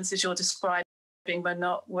tolerance, as you're describing, were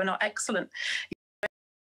not excellent.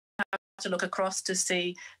 To look across to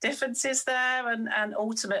see differences there and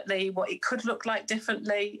ultimately what it could look like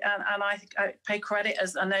differently. And I pay credit,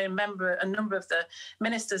 as I know a number of the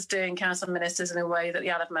ministers doing, council ministers, in a way that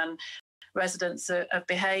the Isle of Man residents have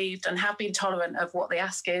behaved and have been tolerant of what the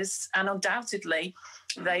ask is. And undoubtedly,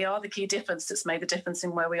 they are the key difference that's made the difference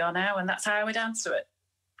in where we are now. And that's how I would answer it.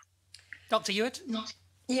 Dr. Hewitt?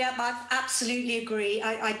 Yeah, I absolutely agree.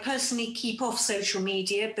 I personally keep off social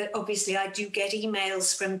media, but obviously I do get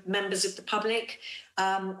emails from members of the public,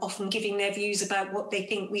 often giving their views about what they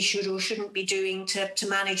think we should or shouldn't be doing to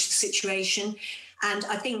manage the situation. And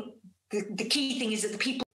I think the key thing is that the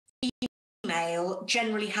people who email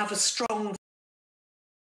generally have a strong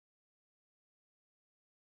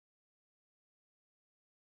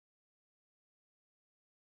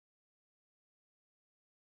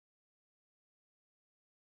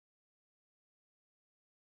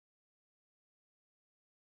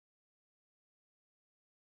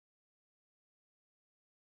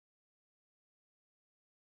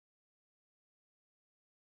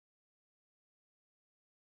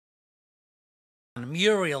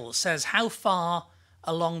Muriel says, how far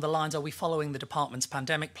along the lines are we following the department's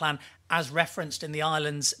pandemic plan as referenced in the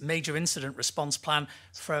island's major incident response plan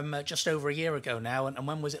from just over a year ago now? And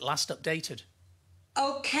when was it last updated?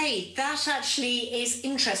 Okay, that actually is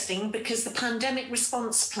interesting because the pandemic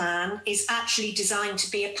response plan is actually designed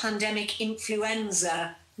to be a pandemic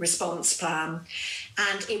influenza response plan.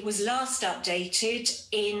 And it was last updated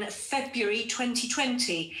in February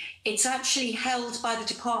 2020. It's actually held by the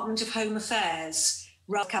Department of Home Affairs,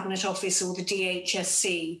 Cabinet Office, or the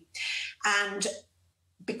DHSC. And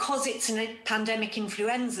because it's a pandemic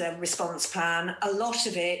influenza response plan, a lot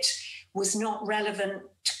of it was not relevant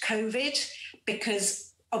to COVID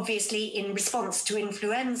because obviously in response to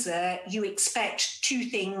influenza, you expect two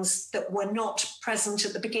things that were not present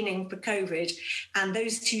at the beginning for COVID. And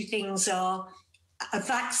those two things are a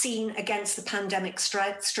vaccine against the pandemic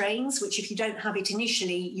strains, which if you don't have it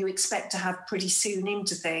initially, you expect to have pretty soon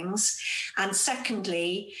into things. And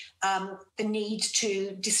secondly, the need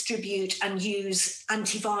to distribute and use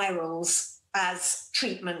antivirals as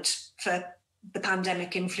treatment for the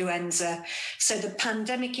pandemic influenza. So the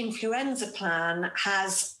pandemic influenza plan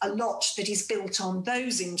has a lot that is built on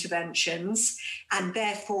those interventions and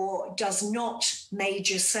therefore does not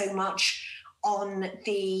major so much on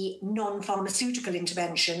the non-pharmaceutical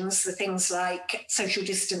interventions, the things like social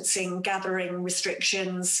distancing, gathering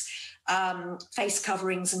restrictions, face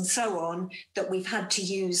coverings and so on that we've had to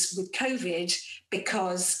use with COVID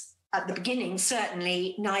because at the beginning,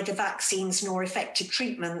 certainly neither vaccines nor effective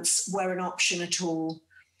treatments were an option at all.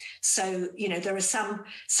 So, there are some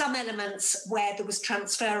elements where there was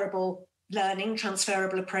transferable learning,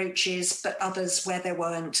 transferable approaches, but others where there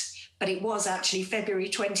weren't. But it was actually February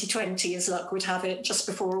 2020, as luck would have it, just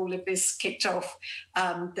before all of this kicked off,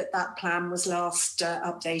 that plan was last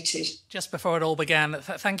updated. Just before it all began.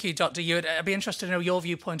 Thank you, Dr. Hewitt. I'd be interested to know your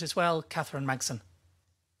viewpoint as well, Catherine Magson.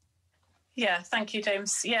 Yeah, thank you,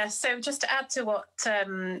 James. Yeah, so just to add to what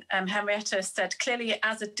Henrietta said, clearly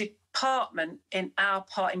as a department, in our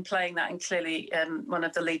part in playing that, and clearly one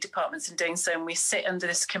of the lead departments in doing so, and we sit under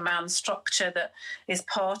this command structure that is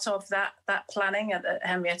part of that planning that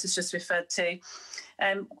Henrietta's just referred to.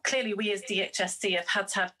 Clearly, we as DHSC have had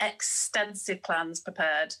to have extensive plans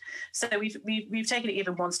prepared. So we've taken it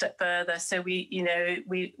even one step further. So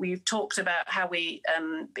we've talked about how we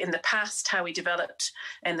in the past how we developed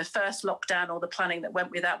in the first lockdown, all the planning that went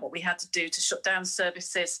with that, what we had to do to shut down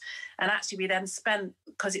services, and actually we then spent,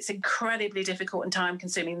 because it's incredibly difficult and time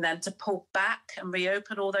consuming then to pull back and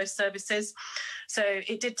reopen all those services. So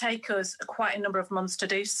it did take us quite a number of months to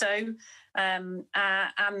do so. And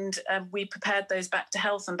we prepared those back to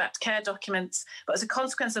health and back to care documents. But as a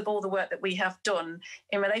consequence of all the work that we have done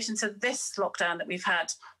in relation to this lockdown that we've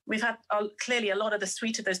had clearly a lot of the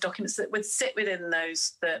suite of those documents that would sit within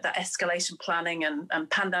those, that escalation planning and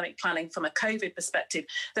pandemic planning from a COVID perspective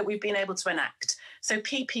that we've been able to enact. So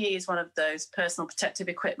PPE is one of those personal protective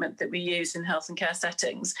equipment that we use in health and care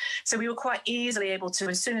settings. So we were quite easily able to,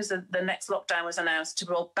 as soon as the next lockdown was announced, to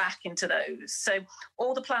roll back into those. So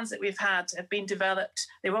all the plans that we've had have been developed.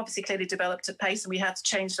 They were obviously clearly developed at pace, and we had to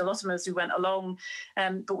change a lot of them as we went along.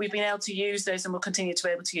 But we've been able to use those, and we'll continue to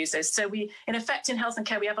be able to use those. So we, in effect, in health and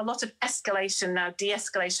care, we have a lot of escalation now,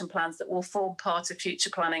 de-escalation plans that will form part of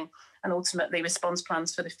future planning and ultimately response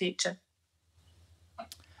plans for the future.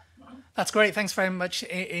 That's great. Thanks very much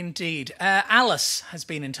indeed. Alice has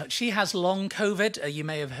been in touch. She has long COVID. You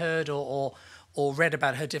may have heard or read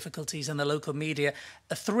about her difficulties in the local media.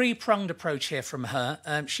 A three-pronged approach here from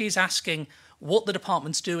her. She's asking what the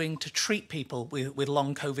department's doing to treat people with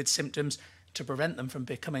long COVID symptoms to prevent them from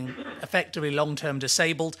becoming effectively long-term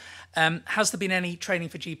disabled. Has there been any training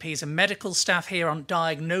for GPs and medical staff here on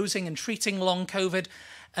diagnosing and treating long COVID?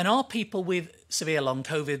 And are people with severe long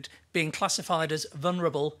COVID being classified as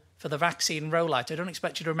vulnerable for the vaccine rollout? I don't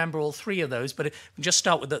expect you to remember all three of those, but if we just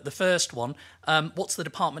start with the first one. What's the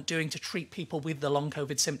department doing to treat people with the long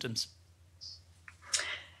COVID symptoms?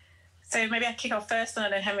 So maybe I'll kick off first, and I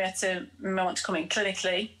know Henrietta may want to come in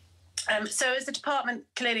clinically. So as the department,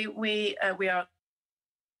 clearly we are.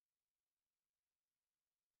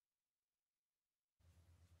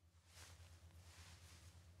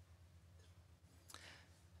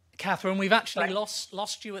 Catherine, we've actually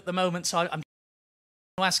lost you at the moment, so I'm going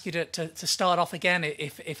to ask you to start off again,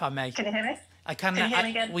 if I may. Can you hear me? I can. Can you hear me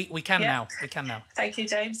again? We can now. We can now. Thank you,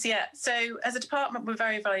 James. Yeah. So as a department, we're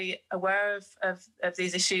very, very aware of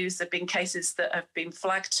these issues. There have been cases that have been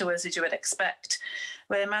flagged to us, as you would expect.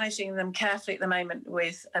 We're managing them carefully at the moment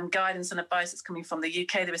with guidance and advice that's coming from the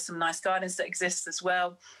UK. There is some nice guidance that exists as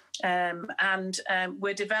well. And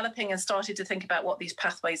we're developing and started to think about what these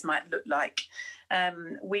pathways might look like.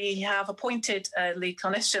 We have appointed a lead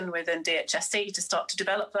clinician within DHSC to start to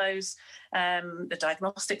develop those, the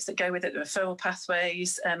diagnostics that go with it, the referral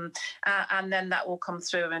pathways, and then that will come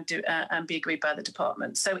through and be agreed by the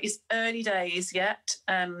department. So it's early days yet,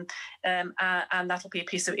 and that'll be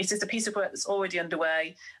it is a piece of work that's already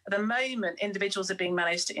underway. At the moment, individuals are being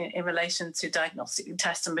managed in relation to diagnostic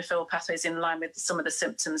tests and referral pathways in line with some of the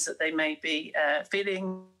symptoms that they may be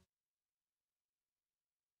feeling.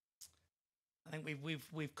 I think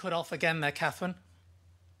we've cut off again there, Catherine.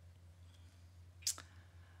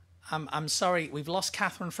 I'm sorry, we've lost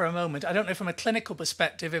Catherine for a moment. I don't know from a clinical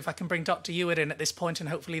perspective if I can bring Dr. Hewitt in at this point, and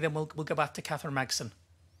hopefully then we'll go back to Catherine Magson.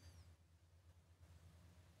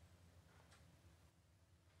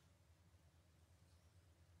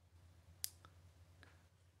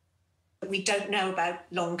 We don't know about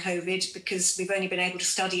long COVID because we've only been able to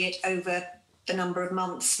study it over the number of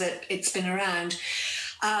months that it's been around.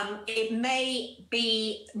 It may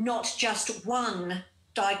be not just one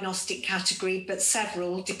diagnostic category, but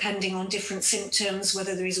several, depending on different symptoms,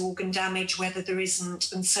 whether there is organ damage, whether there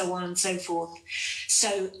isn't, and so on and so forth.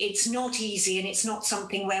 So it's not easy, and it's not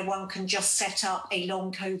something where one can just set up a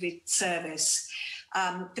long COVID service.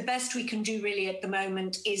 The best we can do really at the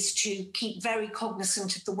moment is to keep very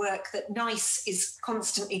cognizant of the work that NICE is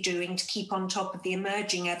constantly doing to keep on top of the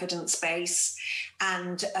emerging evidence base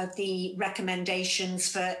and the recommendations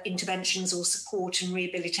for interventions or support and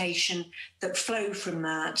rehabilitation that flow from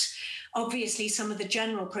that. Obviously, some of the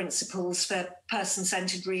general principles for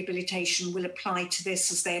person-centred rehabilitation will apply to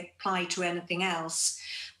this as they apply to anything else.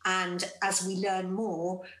 And as we learn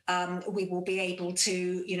more, we will be able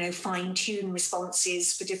to, fine-tune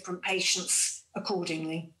responses for different patients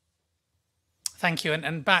accordingly. Thank you.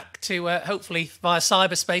 And back to, hopefully, via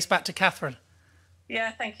cyberspace, back to Catherine.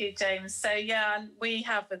 Yeah, thank you, James. So, yeah, we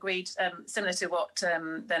have agreed, similar to what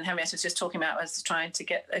then Henrietta was just talking about, was trying to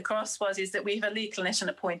get across, is that we have a lead clinician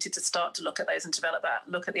appointed to start to look at those and develop that,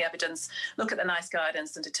 look at the evidence, look at the NICE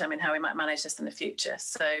guidance and determine how we might manage this in the future.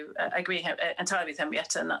 So I agree entirely with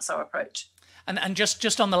Henrietta, and that's our approach. And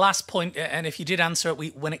just on the last point, and if you did answer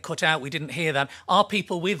it, when it cut out, we didn't hear that. Are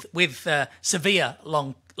people with severe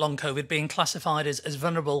long COVID being classified as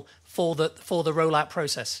vulnerable for the rollout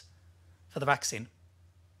process for the vaccine?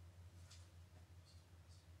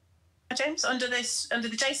 James, under the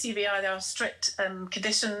JCVI, there are strict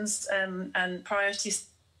conditions and priorities.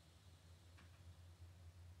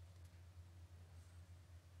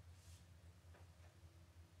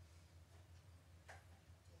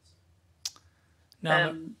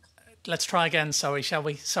 No, let's try again. Sorry, shall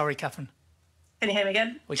we? Sorry, Catherine. Can you hear me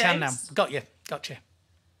again? We James? can now. Got you.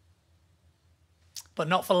 But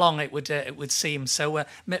not for long, it would seem. So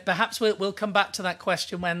perhaps we'll come back to that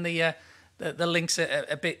question when the links are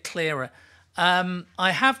a bit clearer.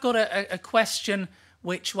 I have got a question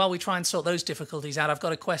which, while we try and sort those difficulties out, I've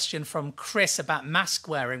got a question from Chris about mask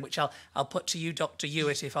wearing, which I'll put to you, Dr.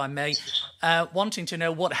 Hewitt, if I may, wanting to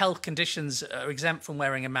know what health conditions are exempt from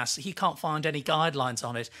wearing a mask. He can't find any guidelines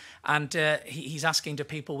on it, and he's asking, do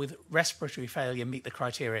people with respiratory failure meet the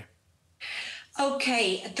criteria?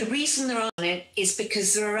 Okay, the reason there aren't it is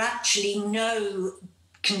because there are actually no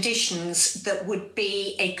conditions that would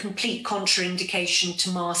be a complete contraindication to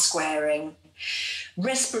mask wearing.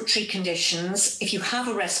 Respiratory conditions, if you have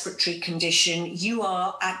a respiratory condition, you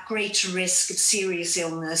are at greater risk of serious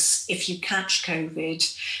illness if you catch COVID.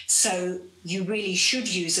 So you really should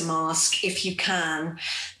use a mask if you can.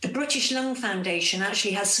 The British Lung Foundation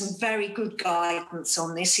actually has some very good guidance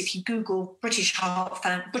on this. If you Google British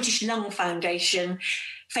Lung Foundation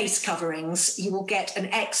face coverings, you will get an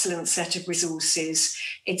excellent set of resources.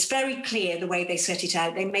 It's very clear the way they set it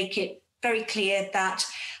out. They make it very clear that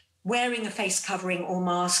wearing a face covering or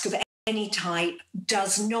mask of any type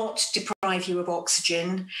does not deprive you of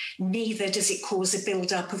oxygen, neither does it cause a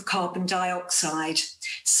buildup of carbon dioxide.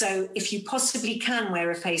 So if you possibly can wear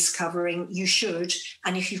a face covering, you should.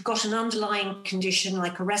 And if you've got an underlying condition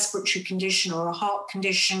like a respiratory condition or a heart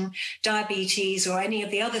condition, diabetes, or any of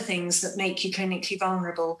the other things that make you clinically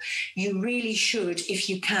vulnerable, you really should, if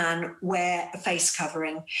you can, wear a face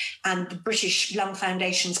covering. And the British Lung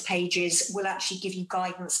Foundation's pages will actually give you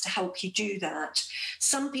guidance to help you do that.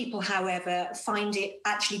 Some people, however, find it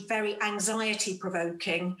actually very anxiety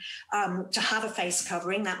provoking to have a face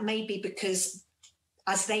covering. That may be because,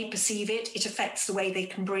 as they perceive it, it affects the way they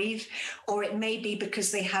can breathe, or it may be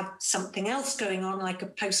because they have something else going on, like a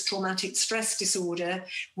post-traumatic stress disorder,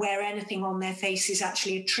 where anything on their face is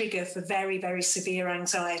actually a trigger for very, very severe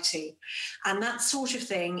anxiety. And that sort of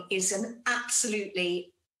thing is an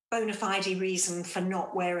absolutely bona fide reason for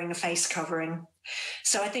not wearing a face covering.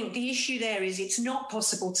 So I think the issue there is it's not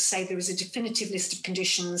possible to say there is a definitive list of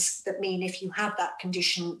conditions that mean if you have that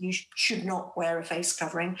condition, you should not wear a face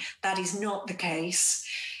covering. That is not the case.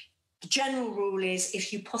 The general rule is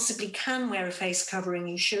if you possibly can wear a face covering,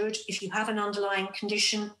 you should. If you have an underlying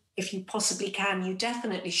condition, if you possibly can, you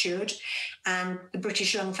definitely should. And the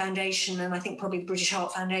British Lung Foundation, and I think probably the British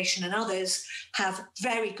Heart Foundation and others, have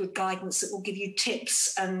very good guidance that will give you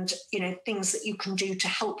tips and, things that you can do to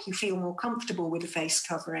help you feel more comfortable with a face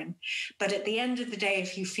covering. But at the end of the day,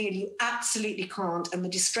 if you feel you absolutely can't and the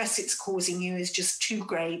distress it's causing you is just too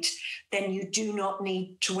great, then you do not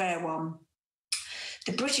need to wear one.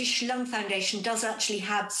 The British Lung Foundation does actually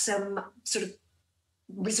have some sort of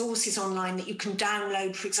resources online that you can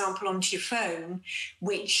download, for example, onto your phone,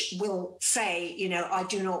 which will say, I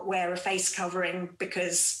do not wear a face covering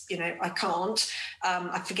because, I can't.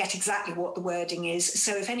 I forget exactly what the wording is.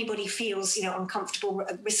 So if anybody feels, uncomfortable,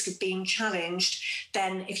 at risk of being challenged,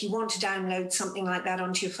 then if you want to download something like that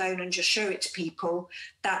onto your phone and just show it to people,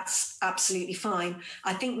 that's absolutely fine.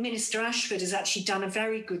 I think Minister Ashford has actually done a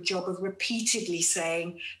very good job of repeatedly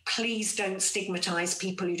saying, please don't stigmatise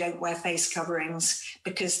people who don't wear face coverings,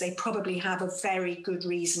 because they probably have a very good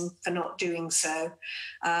reason for not doing so.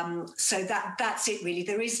 So that's it, really.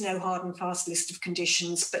 There is no hard and fast list of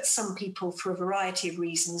conditions, but some people, for a variety of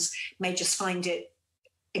reasons, may just find it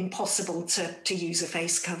impossible to use a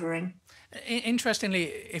face covering. Interestingly,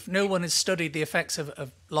 if no one has studied the effects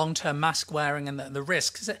of long-term mask wearing and the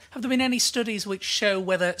risks, have there been any studies which show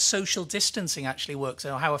whether social distancing actually works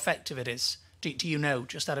or how effective it is? Do you know,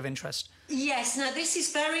 just out of interest? Yes. Now, this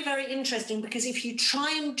is very, very interesting, because if you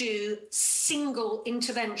try and do single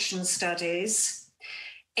intervention studies,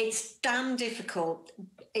 it's damn difficult.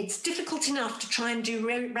 It's difficult enough to try and do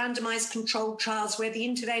randomized controlled trials where the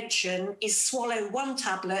intervention is swallow one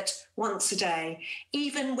tablet once a day.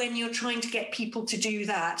 Even when you're trying to get people to do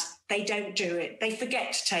that, they don't do it. They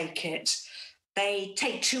forget to take it. They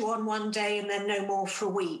take 2 on one day and then no more for a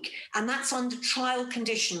week. And that's under trial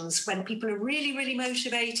conditions when people are really, really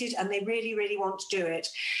motivated and they really, really want to do it.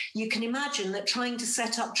 You can imagine that trying to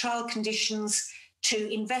set up trial conditions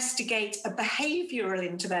to investigate a behavioural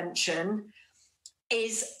intervention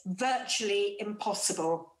is virtually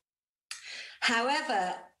impossible.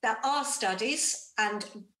 However, there are studies, and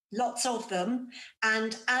lots of them,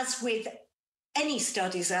 and as with any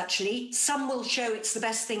studies, actually, some will show it's the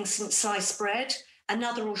best thing since sliced bread,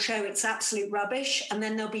 another will show it's absolute rubbish, and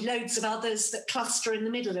then there'll be loads of others that cluster in the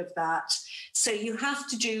middle of that. So you have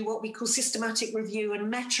to do what we call systematic review and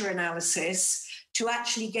meta-analysis to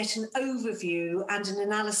actually get an overview and an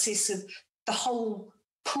analysis of the whole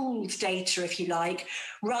pooled data, if you like,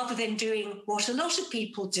 rather than doing what a lot of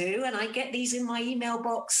people do. And I get these in my email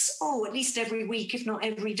box, at least every week, if not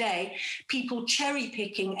every day, people cherry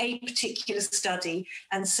picking a particular study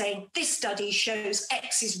and saying, this study shows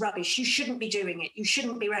X is rubbish. You shouldn't be doing it. You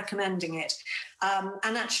shouldn't be recommending it.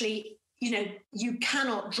 And actually, you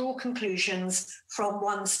cannot draw conclusions from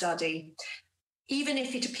one study. Even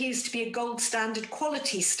if it appears to be a gold standard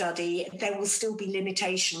quality study, there will still be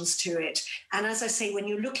limitations to it. And as I say, when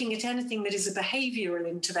you're looking at anything that is a behavioural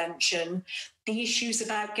intervention, the issues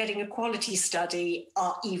about getting a quality study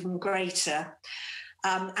are even greater.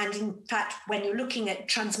 And in fact, when you're looking at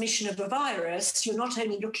transmission of a virus, you're not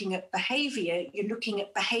only looking at behaviour, you're looking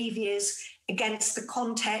at behaviours against the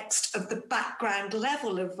context of the background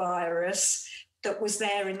level of virus that was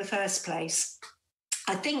there in the first place.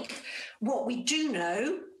 I think what we do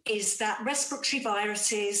know is that respiratory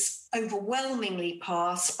viruses overwhelmingly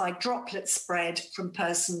pass by droplet spread from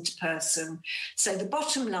person to person. So the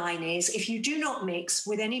bottom line is, if you do not mix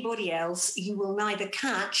with anybody else, you will neither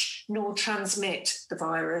catch nor transmit the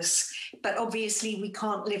virus. But obviously, we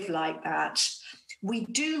can't live like that. We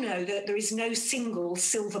do know that there is no single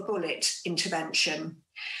silver bullet intervention.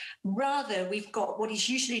 Rather, we've got what is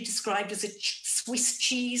usually described as a Swiss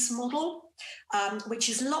cheese model, which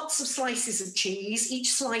is lots of slices of cheese.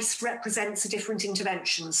 Each slice represents a different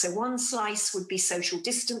intervention. So one slice would be social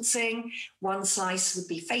distancing, one slice would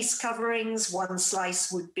be face coverings, one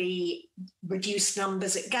slice would be reduced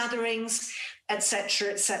numbers at gatherings, etc.,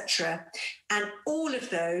 etc. And all of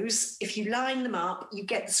those, if you line them up, you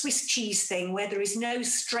get the Swiss cheese thing where there is no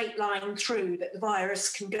straight line through that the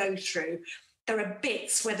virus can go through. There are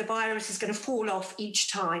bits where the virus is going to fall off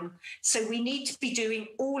each time. So we need to be doing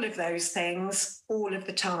all of those things all of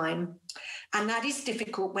the time. And that is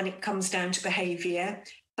difficult when it comes down to behaviour.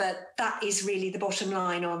 But that is really the bottom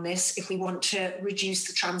line on this if we want to reduce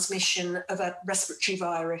the transmission of a respiratory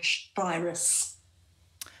virus.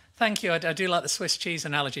 Thank you. I do like the Swiss cheese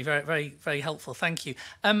analogy. Very, very, very helpful. Thank you.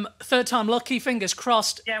 Third time lucky, fingers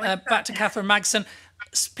crossed. Yeah, back to Catherine Magson.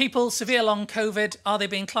 People severe long COVID, are they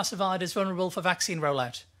being classified as vulnerable for vaccine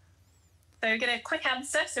rollout? So we're going to quick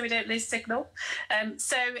answer so we don't lose signal.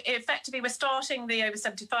 So effectively, we're starting the over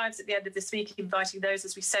 75s at the end of this week, inviting those,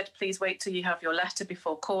 as we said, please wait till you have your letter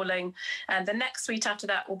before calling. And the next suite after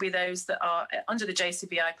that will be those that are under the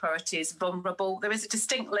JCVI priorities vulnerable. There is a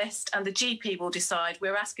distinct list and the GP will decide.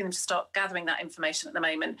 We're asking them to start gathering that information at the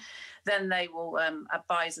moment. Then they will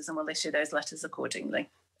advise us and will issue those letters accordingly.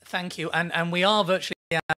 Thank you. And we are virtually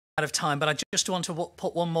out of time, but I just want to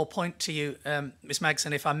put one more point to you, Ms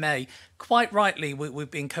Magson, if I may. Quite rightly,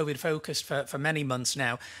 we've been COVID focused for many months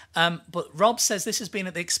now, but Rob says this has been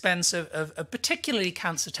at the expense of particularly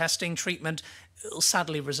cancer testing treatment. It'll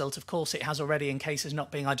sadly result, of course, it has already, in cases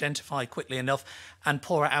not being identified quickly enough, and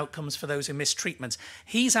poorer outcomes for those who miss treatments.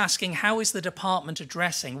 He's asking, how is the department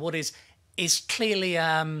addressing what is clearly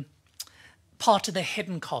part of the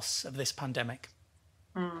hidden costs of this pandemic?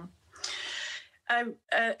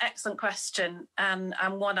 Excellent question, and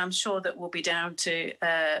one I'm sure that will be down to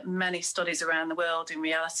many studies around the world in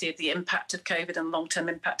reality of the impact of COVID and long-term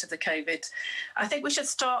impact of the COVID. I think we should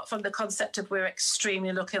start from the concept of we're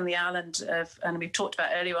extremely lucky on the island of, and we've talked about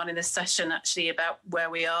earlier on in this session actually about where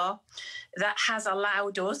we are. That has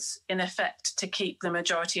allowed us, in effect, to keep the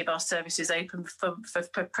majority of our services open for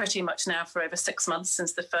pretty much now for over 6 months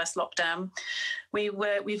since the first lockdown.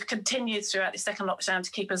 We've continued throughout the second lockdown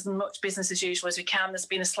to keep as much business as usual as we can. There's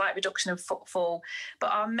been a slight reduction in footfall,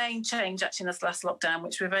 but our main change actually in this last lockdown,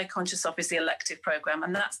 which we're very conscious of, is the elective programme,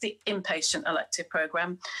 and that's the inpatient elective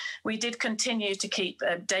programme. We did continue to keep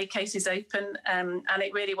day cases open, and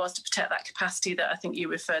it really was to protect that capacity that I think you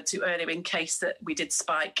referred to earlier in case that we did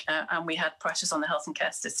spike and we had pressures on the health and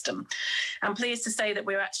care system. I'm pleased to say that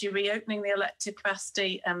we're actually reopening the elective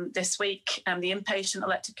capacity this week, the inpatient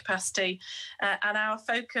elective capacity, and our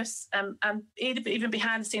focus, and even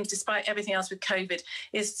behind the scenes, despite everything else with COVID,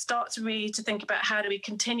 is start to think about how do we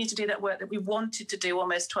continue to do that work that we wanted to do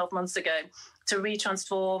almost 12 months ago, to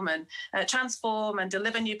transform and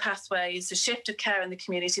deliver new pathways, the shift of care in the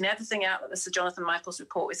community and everything out that the Sir Jonathan Michaels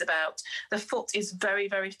report is about. The foot is very,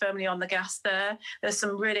 very firmly on the gas there. There's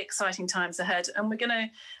some really exciting times ahead, and we're going to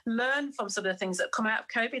learn from some of the things that come out of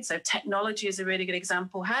COVID. So technology is a really good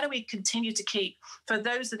example. How do we continue to keep, for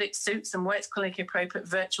those that it suits and where it's clinically appropriate,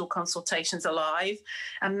 virtual consultations alive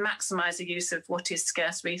and maximise the use of what is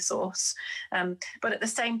scarce resource, but at the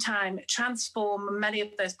same time transform many of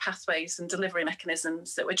those pathways and deliver delivery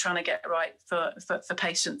mechanisms that we're trying to get right for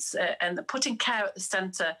patients, and putting care at the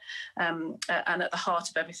centre and at the heart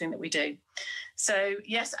of everything that we do. So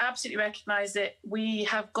yes, absolutely recognise it. We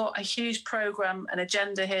have got a huge programme and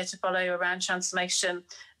agenda here to follow around transformation.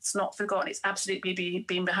 It's not forgotten. It's absolutely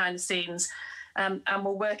been behind the scenes. And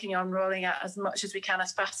we're working on rolling out as much as we can,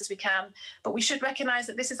 as fast as we can. But we should recognise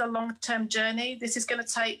that this is a long-term journey. This is going to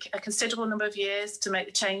take a considerable number of years to make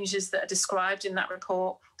the changes that are described in that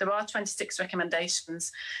report. There are 26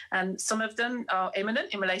 recommendations, and some of them are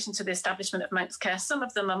imminent in relation to the establishment of Manx Care. Some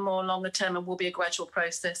of them are more longer-term and will be a gradual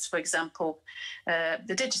process. For example,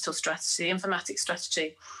 the digital strategy, informatics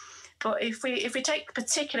strategy. But if we take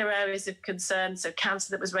particular areas of concern, so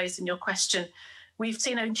cancer that was raised in your question, we've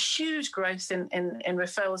seen a huge growth in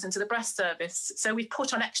referrals into the breast service. So we've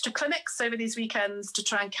put on extra clinics over these weekends to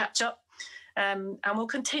try and catch up. And we'll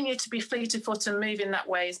continue to be fleet of foot and move in that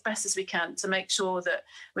way as best as we can to make sure that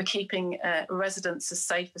we're keeping residents as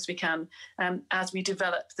safe as we can as we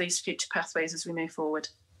develop these future pathways as we move forward.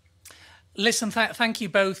 Listen, thank you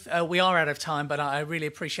both. We are out of time, but I really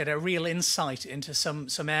appreciate a real insight into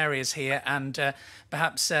some areas here, and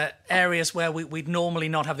perhaps areas where we'd normally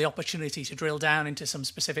not have the opportunity to drill down into some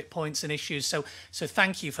specific points and issues. So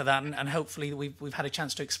thank you for that, and hopefully we've had a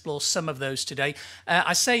chance to explore some of those today.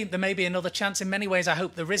 I say there may be another chance. In many ways, I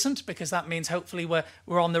hope there isn't, because that means hopefully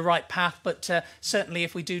we're on the right path. But certainly,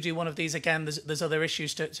 if we do one of these again, there's other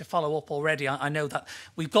issues to follow up already. I know that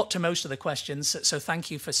we've got to most of the questions, so thank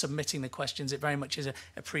you for submitting the questions. It very much is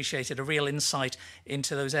appreciated, a real insight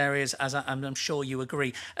into those areas, as I'm sure you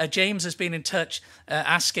agree. James has been in touch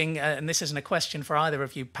asking, and this isn't a question for either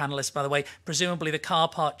of you panellists, by the way, presumably the car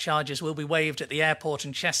park charges will be waived at the airport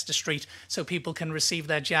and Chester Street so people can receive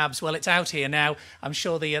their jabs. Well, it's out here now. I'm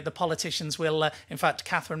sure the politicians will. In fact,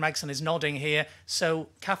 Catherine Magson is nodding here. So,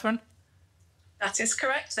 Catherine? That is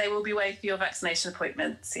correct. They will be waived for your vaccination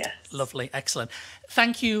appointments, yes. Lovely, excellent.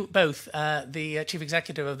 Thank you both, the Chief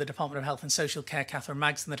Executive of the Department of Health and Social Care, Catherine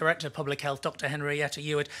Magson, the Director of Public Health, Dr Henrietta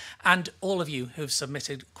Ewart, and all of you who've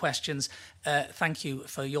submitted questions. Thank you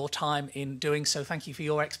for your time in doing so. Thank you for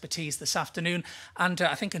your expertise this afternoon. And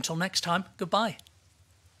I think until next time, goodbye.